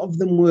a lot of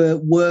them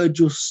were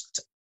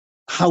just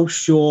house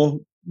show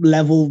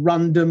level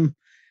random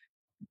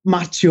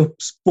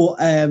matchups.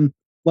 But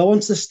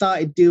once they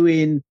started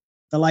doing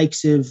the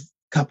likes of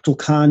Capital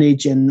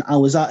Carnage, and I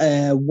was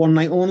at One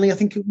Night Only, I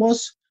think it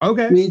was.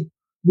 Okay.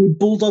 With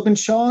Bulldog and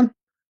Sean,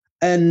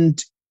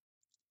 and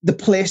the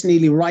place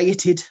nearly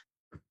rioted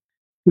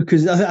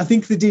because I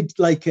think they did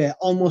like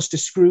almost a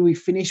screwy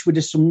finish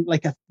with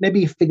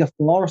maybe a figure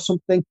four or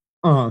something.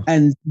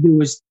 And there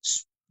was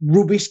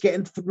rubbish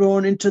getting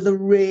thrown into the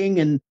ring,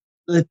 and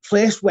the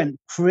place went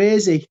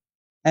crazy.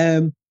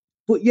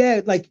 But yeah,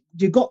 like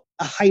you got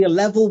a higher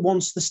level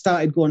once they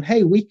started going,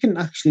 hey, we can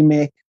actually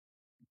make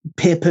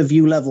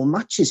pay-per-view level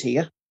matches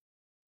here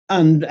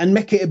and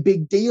make it a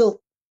big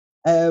deal.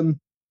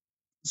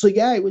 So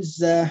yeah, it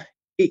was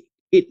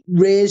it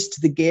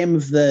raised the game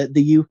of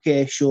the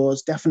UK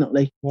shows,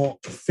 definitely. Well,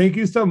 thank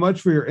you so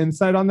much for your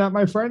insight on that,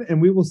 my friend,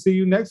 and we will see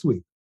you next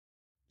week.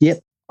 Yep.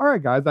 All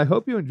right, guys, I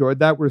hope you enjoyed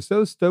that. We're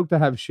so stoked to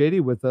have Shady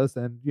with us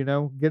and,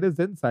 get his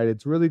insight.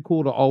 It's really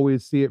cool to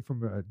always see it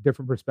from a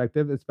different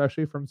perspective,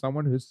 especially from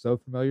someone who's so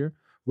familiar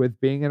with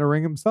being in a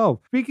ring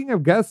himself. Speaking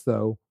of guests,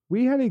 though,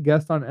 we had a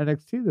guest on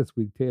NXT this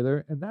week,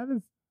 Taylor, and that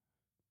is...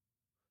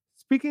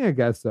 Speaking of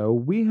guests, though,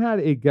 we had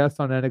a guest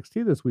on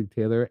NXT this week,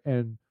 Taylor,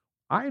 and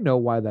I know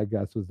why that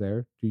guest was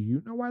there. Do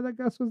you know why that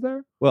guest was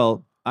there?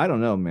 Well, I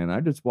don't know, man. I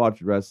just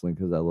watch wrestling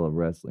because I love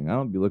wrestling. I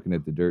don't be looking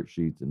at the dirt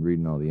sheets and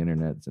reading all the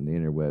internets and the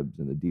interwebs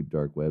and the deep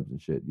dark webs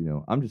and shit. You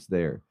know, I'm just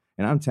there,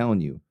 and I'm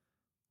telling you,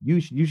 you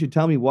should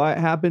tell me why it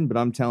happened, but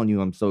I'm telling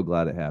you, I'm so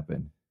glad it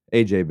happened.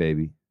 AJ,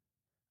 baby.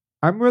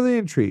 I'm really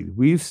intrigued.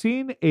 We've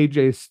seen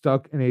AJ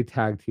stuck in a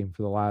tag team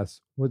for the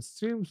last what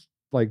seems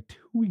like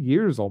 2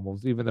 years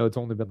almost, even though it's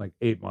only been like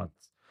 8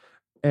 months.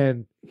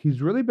 And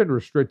he's really been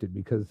restricted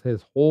because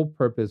his whole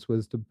purpose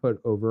was to put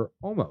over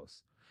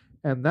Omos.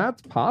 And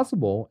that's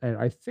possible. And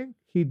I think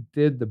he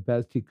did the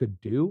best he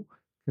could do,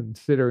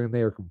 considering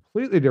they are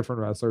completely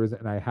different wrestlers.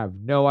 And I have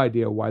no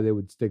idea why they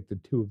would stick the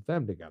two of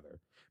them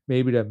together.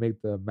 Maybe to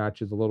make the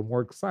matches a little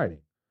more exciting.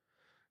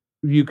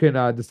 You can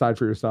decide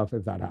for yourself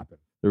if that happened.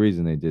 The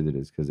reason they did it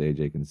is because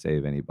AJ can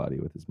save anybody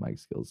with his mic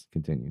skills.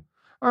 Continue.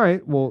 All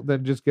right. Well,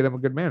 then just get him a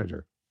good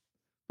manager.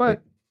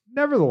 But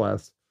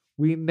nevertheless,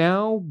 we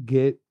now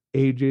get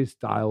AJ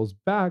Styles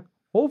back,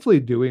 hopefully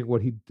doing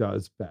what he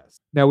does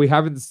best. Now, we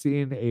haven't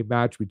seen a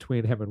match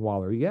between him and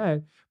Waller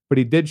yet, but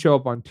he did show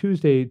up on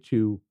Tuesday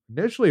to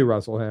initially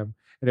wrestle him,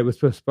 and it was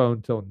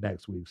postponed till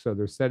next week. So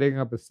they're setting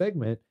up a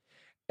segment.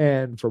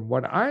 And from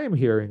what I am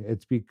hearing,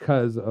 it's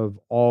because of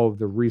all of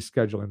the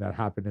rescheduling that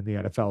happened in the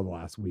NFL the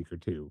last week or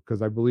two.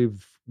 Because I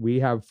believe we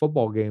have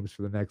football games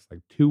for the next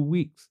like 2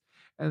 weeks,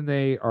 and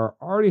they are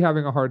already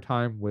having a hard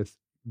time with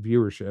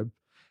viewership.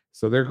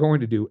 So they're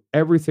going to do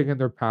everything in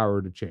their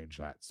power to change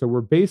that. So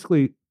we're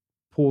basically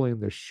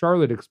pulling the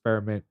Charlotte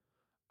experiment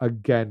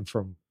again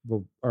from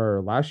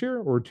last year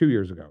or 2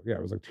 years ago. Yeah,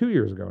 it was like 2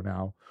 years ago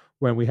now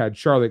when we had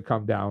Charlotte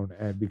come down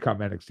and become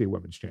NXT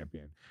Women's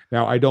Champion.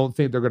 Now, I don't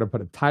think they're going to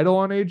put a title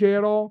on AJ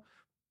at all,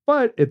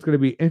 but it's going to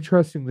be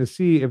interesting to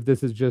see if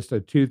this is just a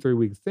 2-3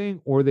 week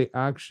thing or they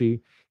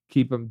actually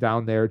keep him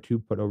down there to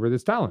put over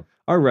this talent.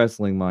 Our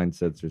wrestling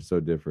mindsets are so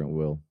different,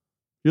 Will.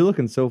 You're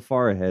looking so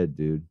far ahead,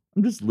 dude.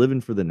 I'm just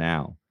living for the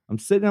now. I'm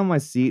sitting on my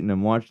seat and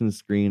I'm watching the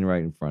screen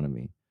right in front of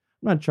me.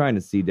 I'm not trying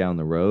to see down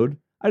the road.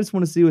 I just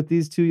want to see what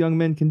these two young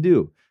men can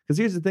do. Because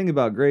here's the thing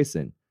about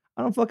Grayson.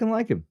 I don't fucking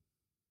like him.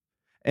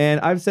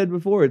 And I've said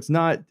before, it's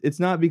not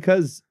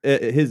because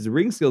his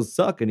ring skills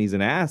suck and he's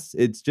an ass.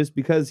 It's just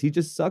because he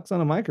just sucks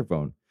on a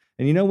microphone.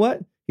 And you know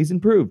what? He's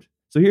improved.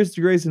 So here's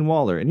to Grayson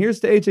Waller. And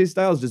here's to AJ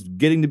Styles just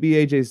getting to be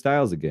AJ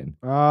Styles again.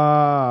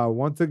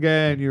 Once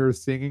again, you're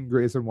singing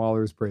Grayson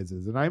Waller's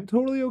praises. And I'm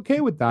totally okay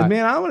with that. And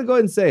man, I want to go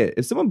ahead and say it.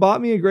 If someone bought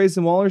me a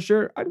Grayson Waller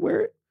shirt, I'd wear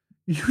it.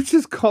 You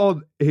just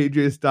called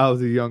AJ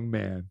Styles a young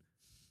man.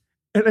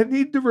 And I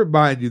need to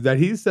remind you that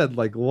he said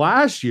like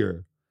last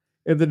year,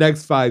 in the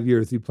next 5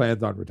 years, he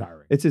plans on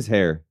retiring. It's his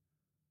hair.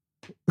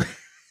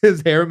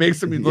 His hair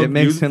makes him look it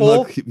makes youthful. him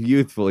look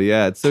youthful.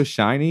 Yeah, it's so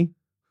shiny.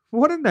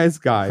 What a nice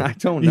guy. I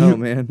don't know,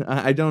 man.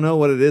 I don't know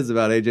what it is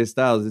about AJ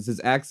Styles. It's his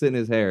accent and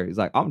his hair. He's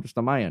like, I'm just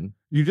a man.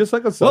 You just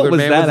like a southern man. What was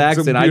man that with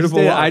accent?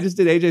 some I just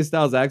did AJ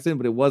Styles' accent,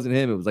 but it wasn't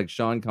him. It was like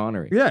Sean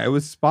Connery. Yeah, it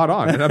was spot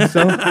on. And I'm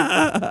so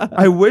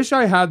I wish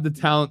I had the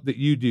talent that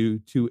you do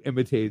to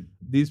imitate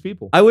these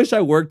people. I wish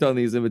I worked on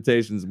these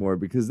imitations more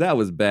because that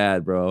was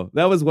bad, bro.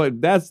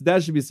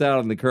 That should be sat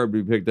on the curb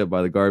to be picked up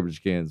by the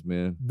garbage cans,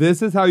 man.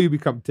 This is how you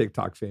become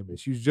TikTok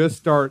famous. You just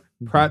start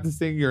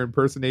practicing your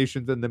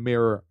impersonations in the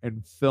mirror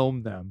and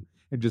film them.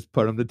 And just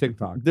put them to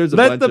TikTok.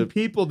 Let the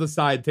people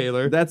decide,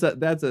 Taylor. That's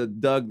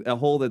a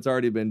hole that's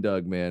already been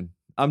dug, man.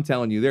 I'm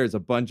telling you, there's a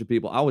bunch of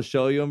people. I will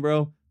show you them,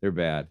 bro. They're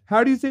bad.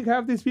 How do you think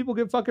half these people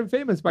get fucking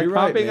famous? By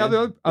copying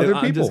other people?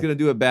 I'm just going to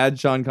do a bad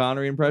Sean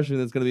Connery impression.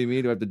 That's going to be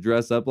me. Do I have to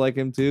dress up like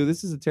him too?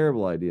 This is a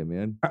terrible idea,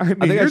 man. I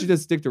think I should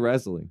just stick to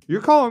wrestling.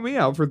 You're calling me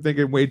out for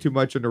thinking way too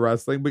much into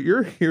wrestling, but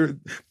you're here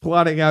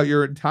plotting out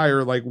your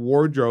entire like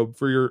wardrobe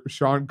for your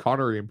Sean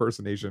Connery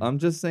impersonation. I'm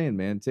just saying,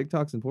 man,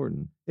 TikTok's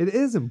important. It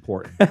is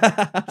important.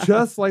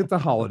 Just like the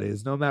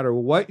holidays, no matter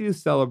what you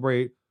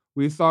celebrate,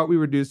 we thought we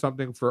would do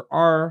something for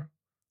our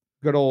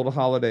good old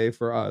holiday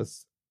for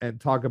us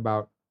and talk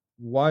about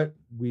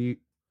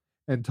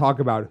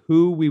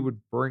who we would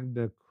bring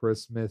to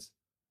Christmas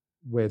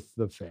with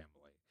the family.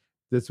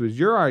 This was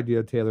your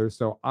idea, Taylor,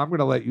 so I'm going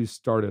to let you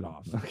start it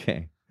off.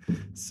 Okay.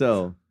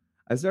 So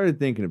I started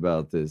thinking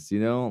about this,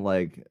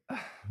 like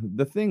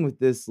the thing with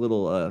this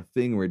little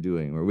thing we're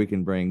doing where we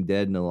can bring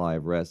dead and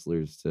alive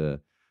wrestlers to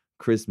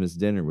Christmas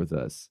dinner with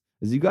us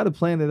is you got to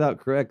plan it out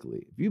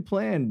correctly. If you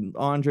plan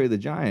Andre the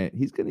Giant,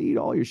 he's going to eat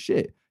all your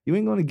shit. You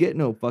ain't going to get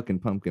no fucking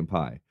pumpkin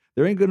pie.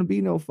 There ain't going to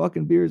be no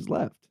fucking beers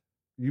left.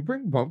 You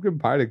bring pumpkin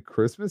pie to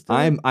Christmas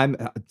time? I'm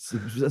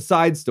a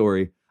side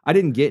story. I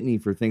didn't get any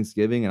for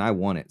Thanksgiving and I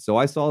won it. So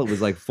I saw it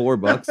was like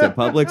 $4 at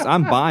Publix.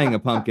 I'm buying a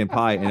pumpkin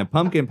pie and a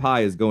pumpkin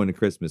pie is going to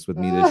Christmas with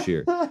me this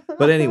year.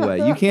 But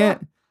anyway, you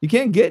can't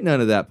get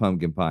none of that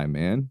pumpkin pie,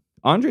 man.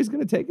 Andre's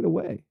going to take it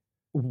away.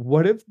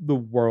 What if the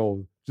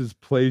world just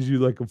plays you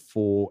like a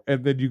fool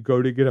and then you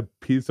go to get a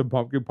piece of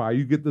pumpkin pie?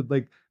 You get the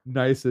like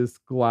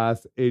nicest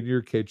glass in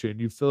your kitchen.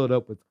 You fill it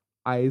up with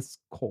ice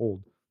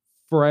cold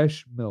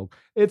fresh milk.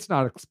 It's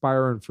not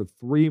expiring for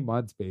 3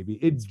 months, baby.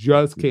 It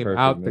just came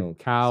out the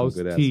cow's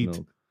teat.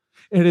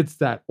 And it's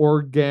that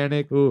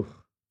organic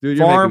Dude,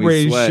 you're farm making me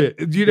raised sweat. shit.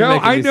 You You're know,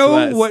 making I me know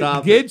sweat. what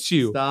Stop gets it.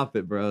 you. Stop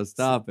it, bro.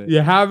 Stop it.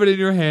 You have it in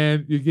your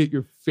hand. You get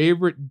your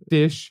favorite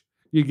dish.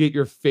 You get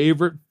your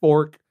favorite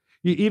fork.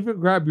 You even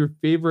grab your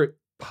favorite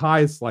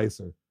pie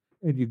slicer,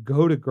 and you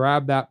go to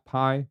grab that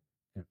pie,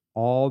 and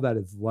all that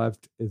is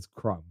left is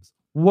crumbs.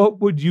 What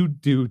would you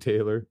do,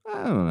 Taylor?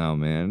 I don't know,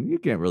 man. You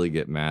can't really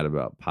get mad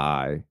about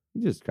pie.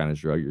 You just kind of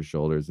shrug your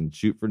shoulders and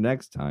shoot for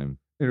next time.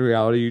 In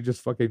reality, you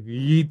just fucking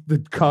eat the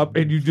cup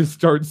and you just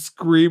start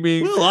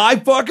screaming. Well, I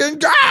fucking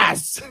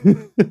guess.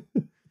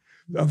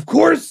 Of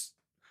course.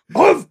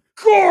 Of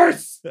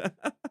course.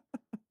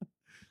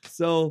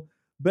 So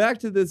back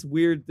to this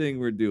weird thing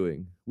we're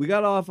doing. We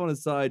got off on a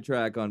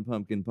sidetrack on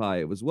pumpkin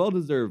pie. It was well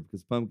deserved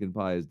because pumpkin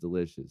pie is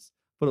delicious.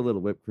 Put a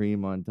little whipped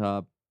cream on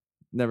top.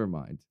 Never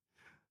mind.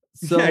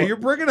 So Yeah, you're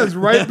bringing us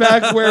right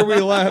back where we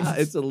left.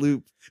 It's a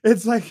loop.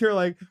 It's like you're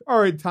like, all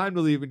right, time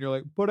to leave. And you're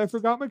like, but I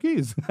forgot my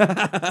keys.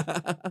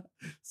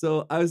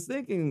 So I was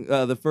thinking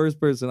the first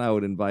person I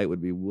would invite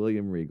would be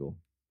William Regal.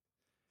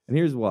 And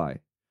here's why.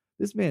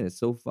 This man is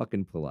so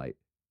fucking polite.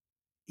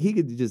 He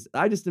could just,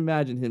 I just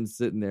imagine him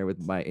sitting there with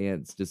my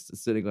aunts just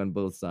sitting on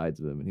both sides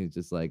of him. And he's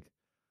just like,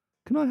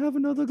 can I have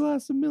another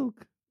glass of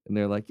milk? And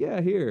they're like,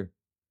 yeah, here.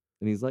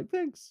 And he's like,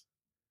 thanks.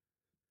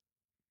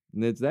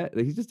 And it's that.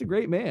 He's just a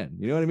great man.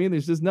 You know what I mean?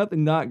 There's just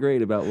nothing not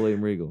great about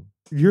William Regal.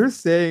 You're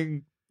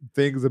saying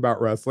things about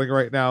wrestling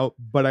right now,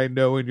 but I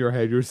know in your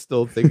head you're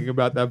still thinking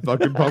about that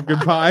fucking pumpkin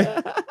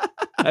pie.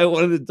 I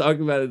wanted to talk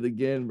about it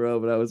again,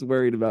 bro, but I was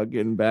worried about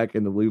getting back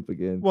in the loop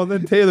again. Well,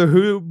 then, Taylor,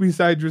 who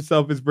besides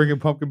yourself is bringing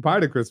pumpkin pie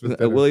to Christmas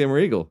dinner? William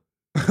Regal.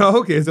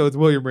 Okay, so it's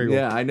William Regal.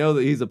 Yeah, I know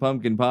that he's a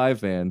pumpkin pie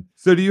fan.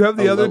 So do you have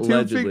the other two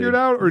Allegedly. figured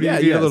out, or do you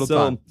need a little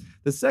time?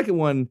 The second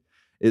one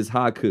is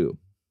Haku.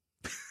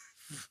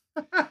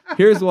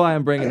 Here's why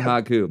I'm bringing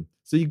Haku.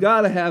 So you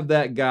got to have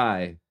that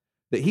guy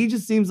that he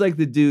just seems like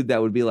the dude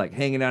that would be like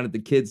hanging out at the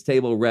kids'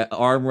 table,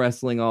 arm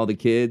wrestling all the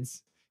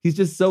kids. He's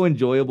just so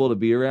enjoyable to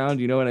be around.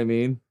 You know what I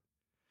mean?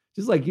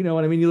 Just like, you know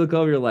what I mean? You look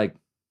over, you're like,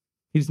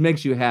 he just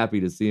makes you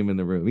happy to see him in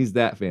the room. He's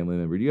that family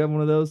member. Do you have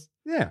one of those?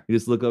 Yeah. You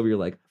just look over, you're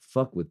like,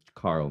 fuck with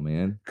Carl,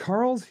 man.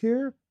 Carl's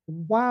here?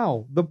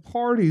 Wow, the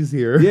party's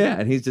here. Yeah,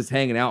 and he's just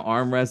hanging out,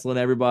 arm wrestling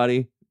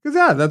everybody. Because,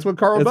 yeah, that's what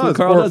Carl That's does. what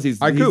Carl Or does. He's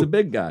Haiku. a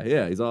big guy.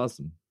 Yeah, he's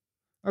awesome.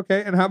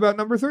 Okay, and how about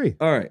number 3?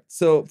 All right,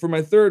 so for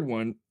my third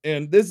one,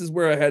 and this is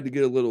where I had to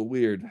get a little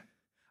weird.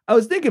 I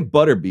was thinking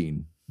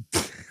Butterbean.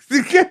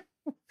 You can't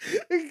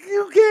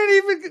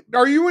even.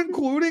 Are you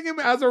including him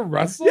as a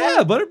wrestler?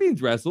 Yeah,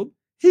 Butterbean's wrestled.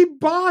 He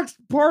boxed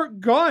part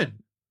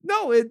gun.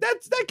 No,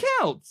 that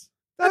counts.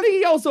 I think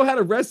he also had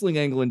a wrestling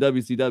angle in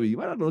WCW. You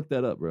might have to look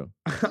that up, bro.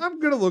 I'm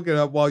going to look it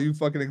up while you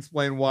fucking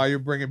explain why you're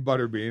bringing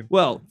Butterbean.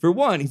 Well, for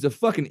one, he's a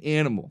fucking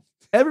animal.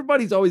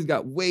 Everybody's always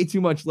got way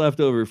too much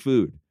leftover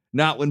food.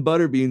 Not when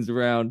Butterbean's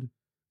around.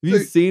 Have you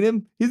seen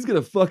him? He's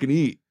going to fucking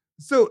eat.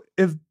 So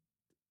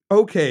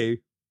okay,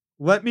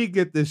 let me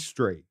get this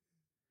straight.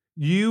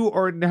 You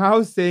are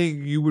now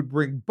saying you would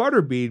bring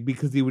Butterbean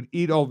because he would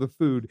eat all the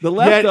food. The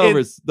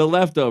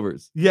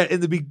leftovers. Yet in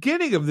the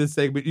beginning of this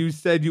segment, you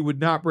said you would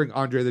not bring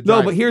Andre the Giant.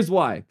 No, but here's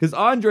why. Because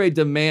Andre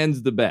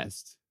demands the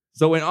best.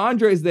 So when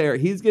Andre's there,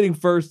 he's getting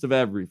first of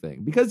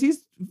everything. Because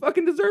he's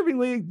fucking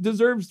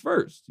deserves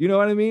first. You know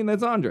what I mean?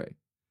 That's Andre.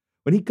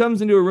 When he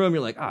comes into a room,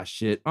 you're like, ah,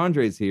 shit,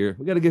 Andre's here.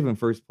 We got to give him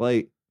first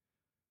plate.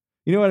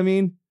 You know what I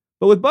mean?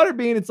 But with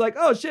Butterbean, it's like,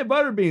 oh, shit,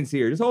 Butterbean's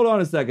here. Just hold on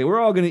a second. We're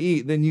all going to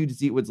eat. Then you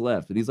just eat what's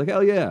left. And he's like,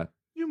 hell yeah.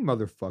 You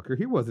motherfucker.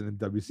 He wasn't in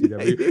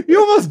WCW. You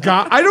almost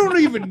got. I don't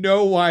even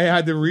know why I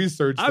had to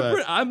research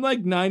that. I'm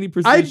like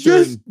 90% I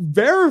sure. just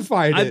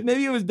verified it.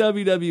 Maybe it was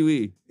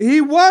WWE.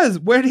 He was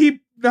when he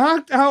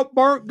knocked out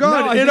Bart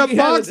Gunn in a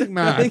boxing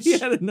match. I think he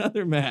had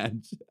another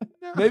match.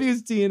 No. Maybe it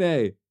was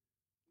TNA.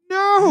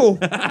 No.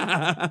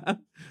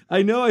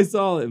 I know I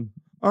saw him.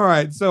 All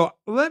right, so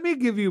let me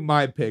give you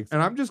my picks,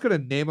 and I'm just going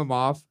to name them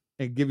off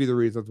and give you the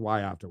reasons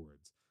why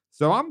afterwards.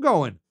 So I'm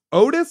going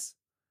Otis,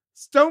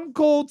 Stone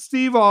Cold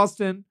Steve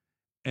Austin,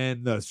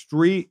 and the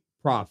Street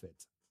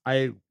Profits.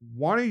 I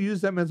want to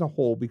use them as a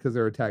whole because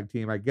they're a tag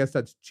team. I guess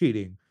that's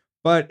cheating.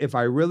 But if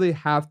I really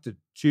have to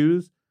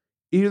choose,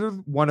 either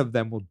one of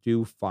them will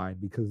do fine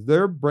because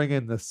they're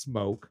bringing the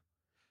smoke.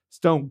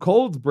 Stone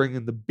Cold's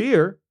bringing the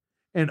beer,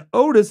 and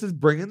Otis is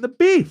bringing the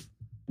beef.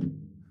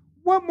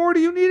 What more do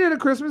you need at a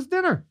Christmas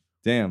dinner?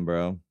 Damn,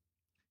 bro.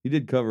 You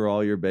did cover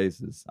all your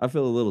bases. I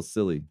feel a little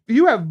silly.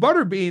 You have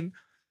Butterbean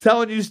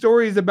telling you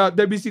stories about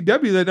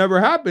WCW that never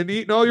happened,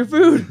 eating all your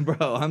food.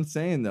 Bro, I'm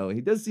saying, though,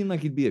 he does seem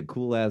like he'd be a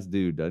cool-ass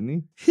dude, doesn't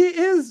he? He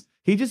is.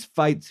 He just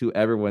fights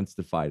whoever wants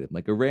to fight him.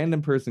 Like, a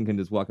random person can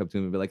just walk up to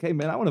him and be like, hey,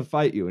 man, I want to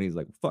fight you. And he's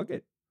like, fuck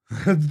it.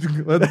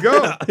 Let's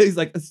go. He's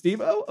like,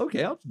 Steve-O?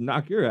 Okay, I'll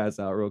knock your ass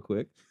out real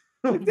quick.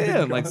 Like,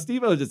 damn, like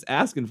Steve-O's just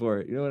asking for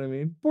it. You know what I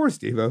mean? Poor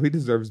Steve-O. He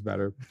deserves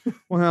better.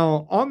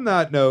 Well, on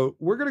that note,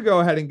 we're going to go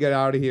ahead and get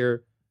out of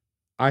here.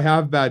 I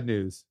have bad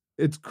news.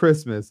 It's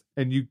Christmas,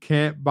 and you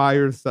can't buy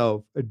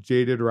yourself a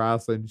Jaded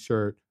Wrestling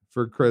shirt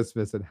for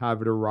Christmas and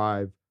have it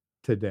arrive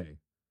today.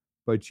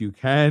 But you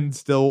can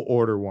still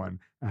order one.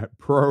 at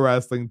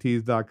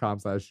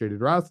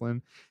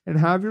prowrestlingtees.com/shadedwrestling and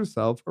have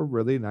yourself a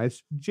really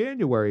nice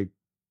January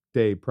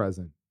day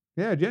present.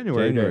 Yeah,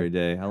 January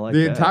Day. I like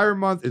the that. entire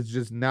month is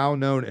just now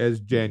known as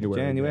January.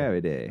 January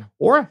Day.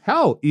 Or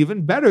hell,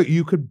 even better,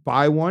 you could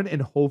buy one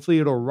and hopefully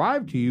it'll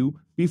arrive to you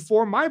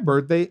before my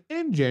birthday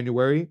in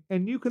January,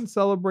 and you can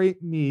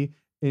celebrate me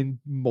in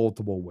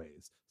multiple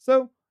ways.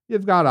 So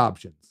you've got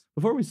options.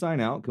 Before we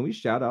sign out, can we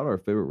shout out our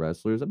favorite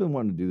wrestlers? I've been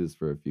wanting to do this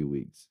for a few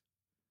weeks.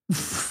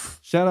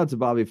 Shout out to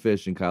Bobby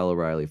Fish and Kyle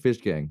O'Reilly.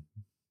 Fish Gang.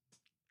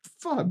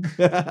 Fuck.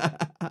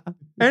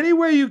 Any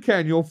way you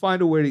can, you'll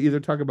find a way to either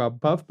talk about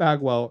Buff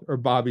Bagwell or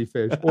Bobby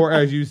Fish, or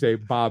as you say,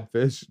 Bob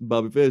Fish.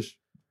 Bobby Fish.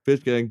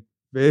 Fish Gang.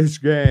 Fish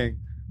Gang.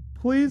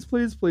 Please,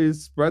 please,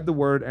 please spread the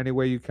word any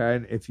way you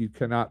can. If you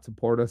cannot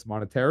support us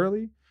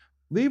monetarily,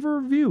 leave a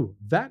review.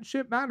 That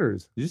shit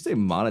matters. Did you say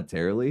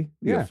monetarily?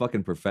 You Yeah. a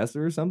fucking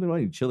professor or something? Why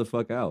don't you chill the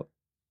fuck out?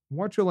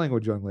 Watch your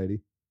language, young lady.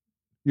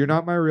 You're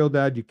not my real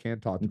dad. You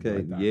can't talk to me Okay,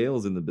 like that.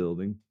 Yale's in the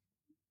building.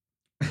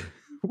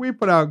 We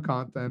put out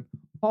content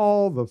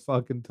all the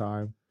fucking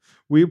time.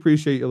 We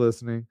appreciate you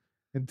listening.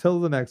 Until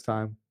the next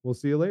time, we'll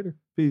see you later.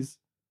 Peace.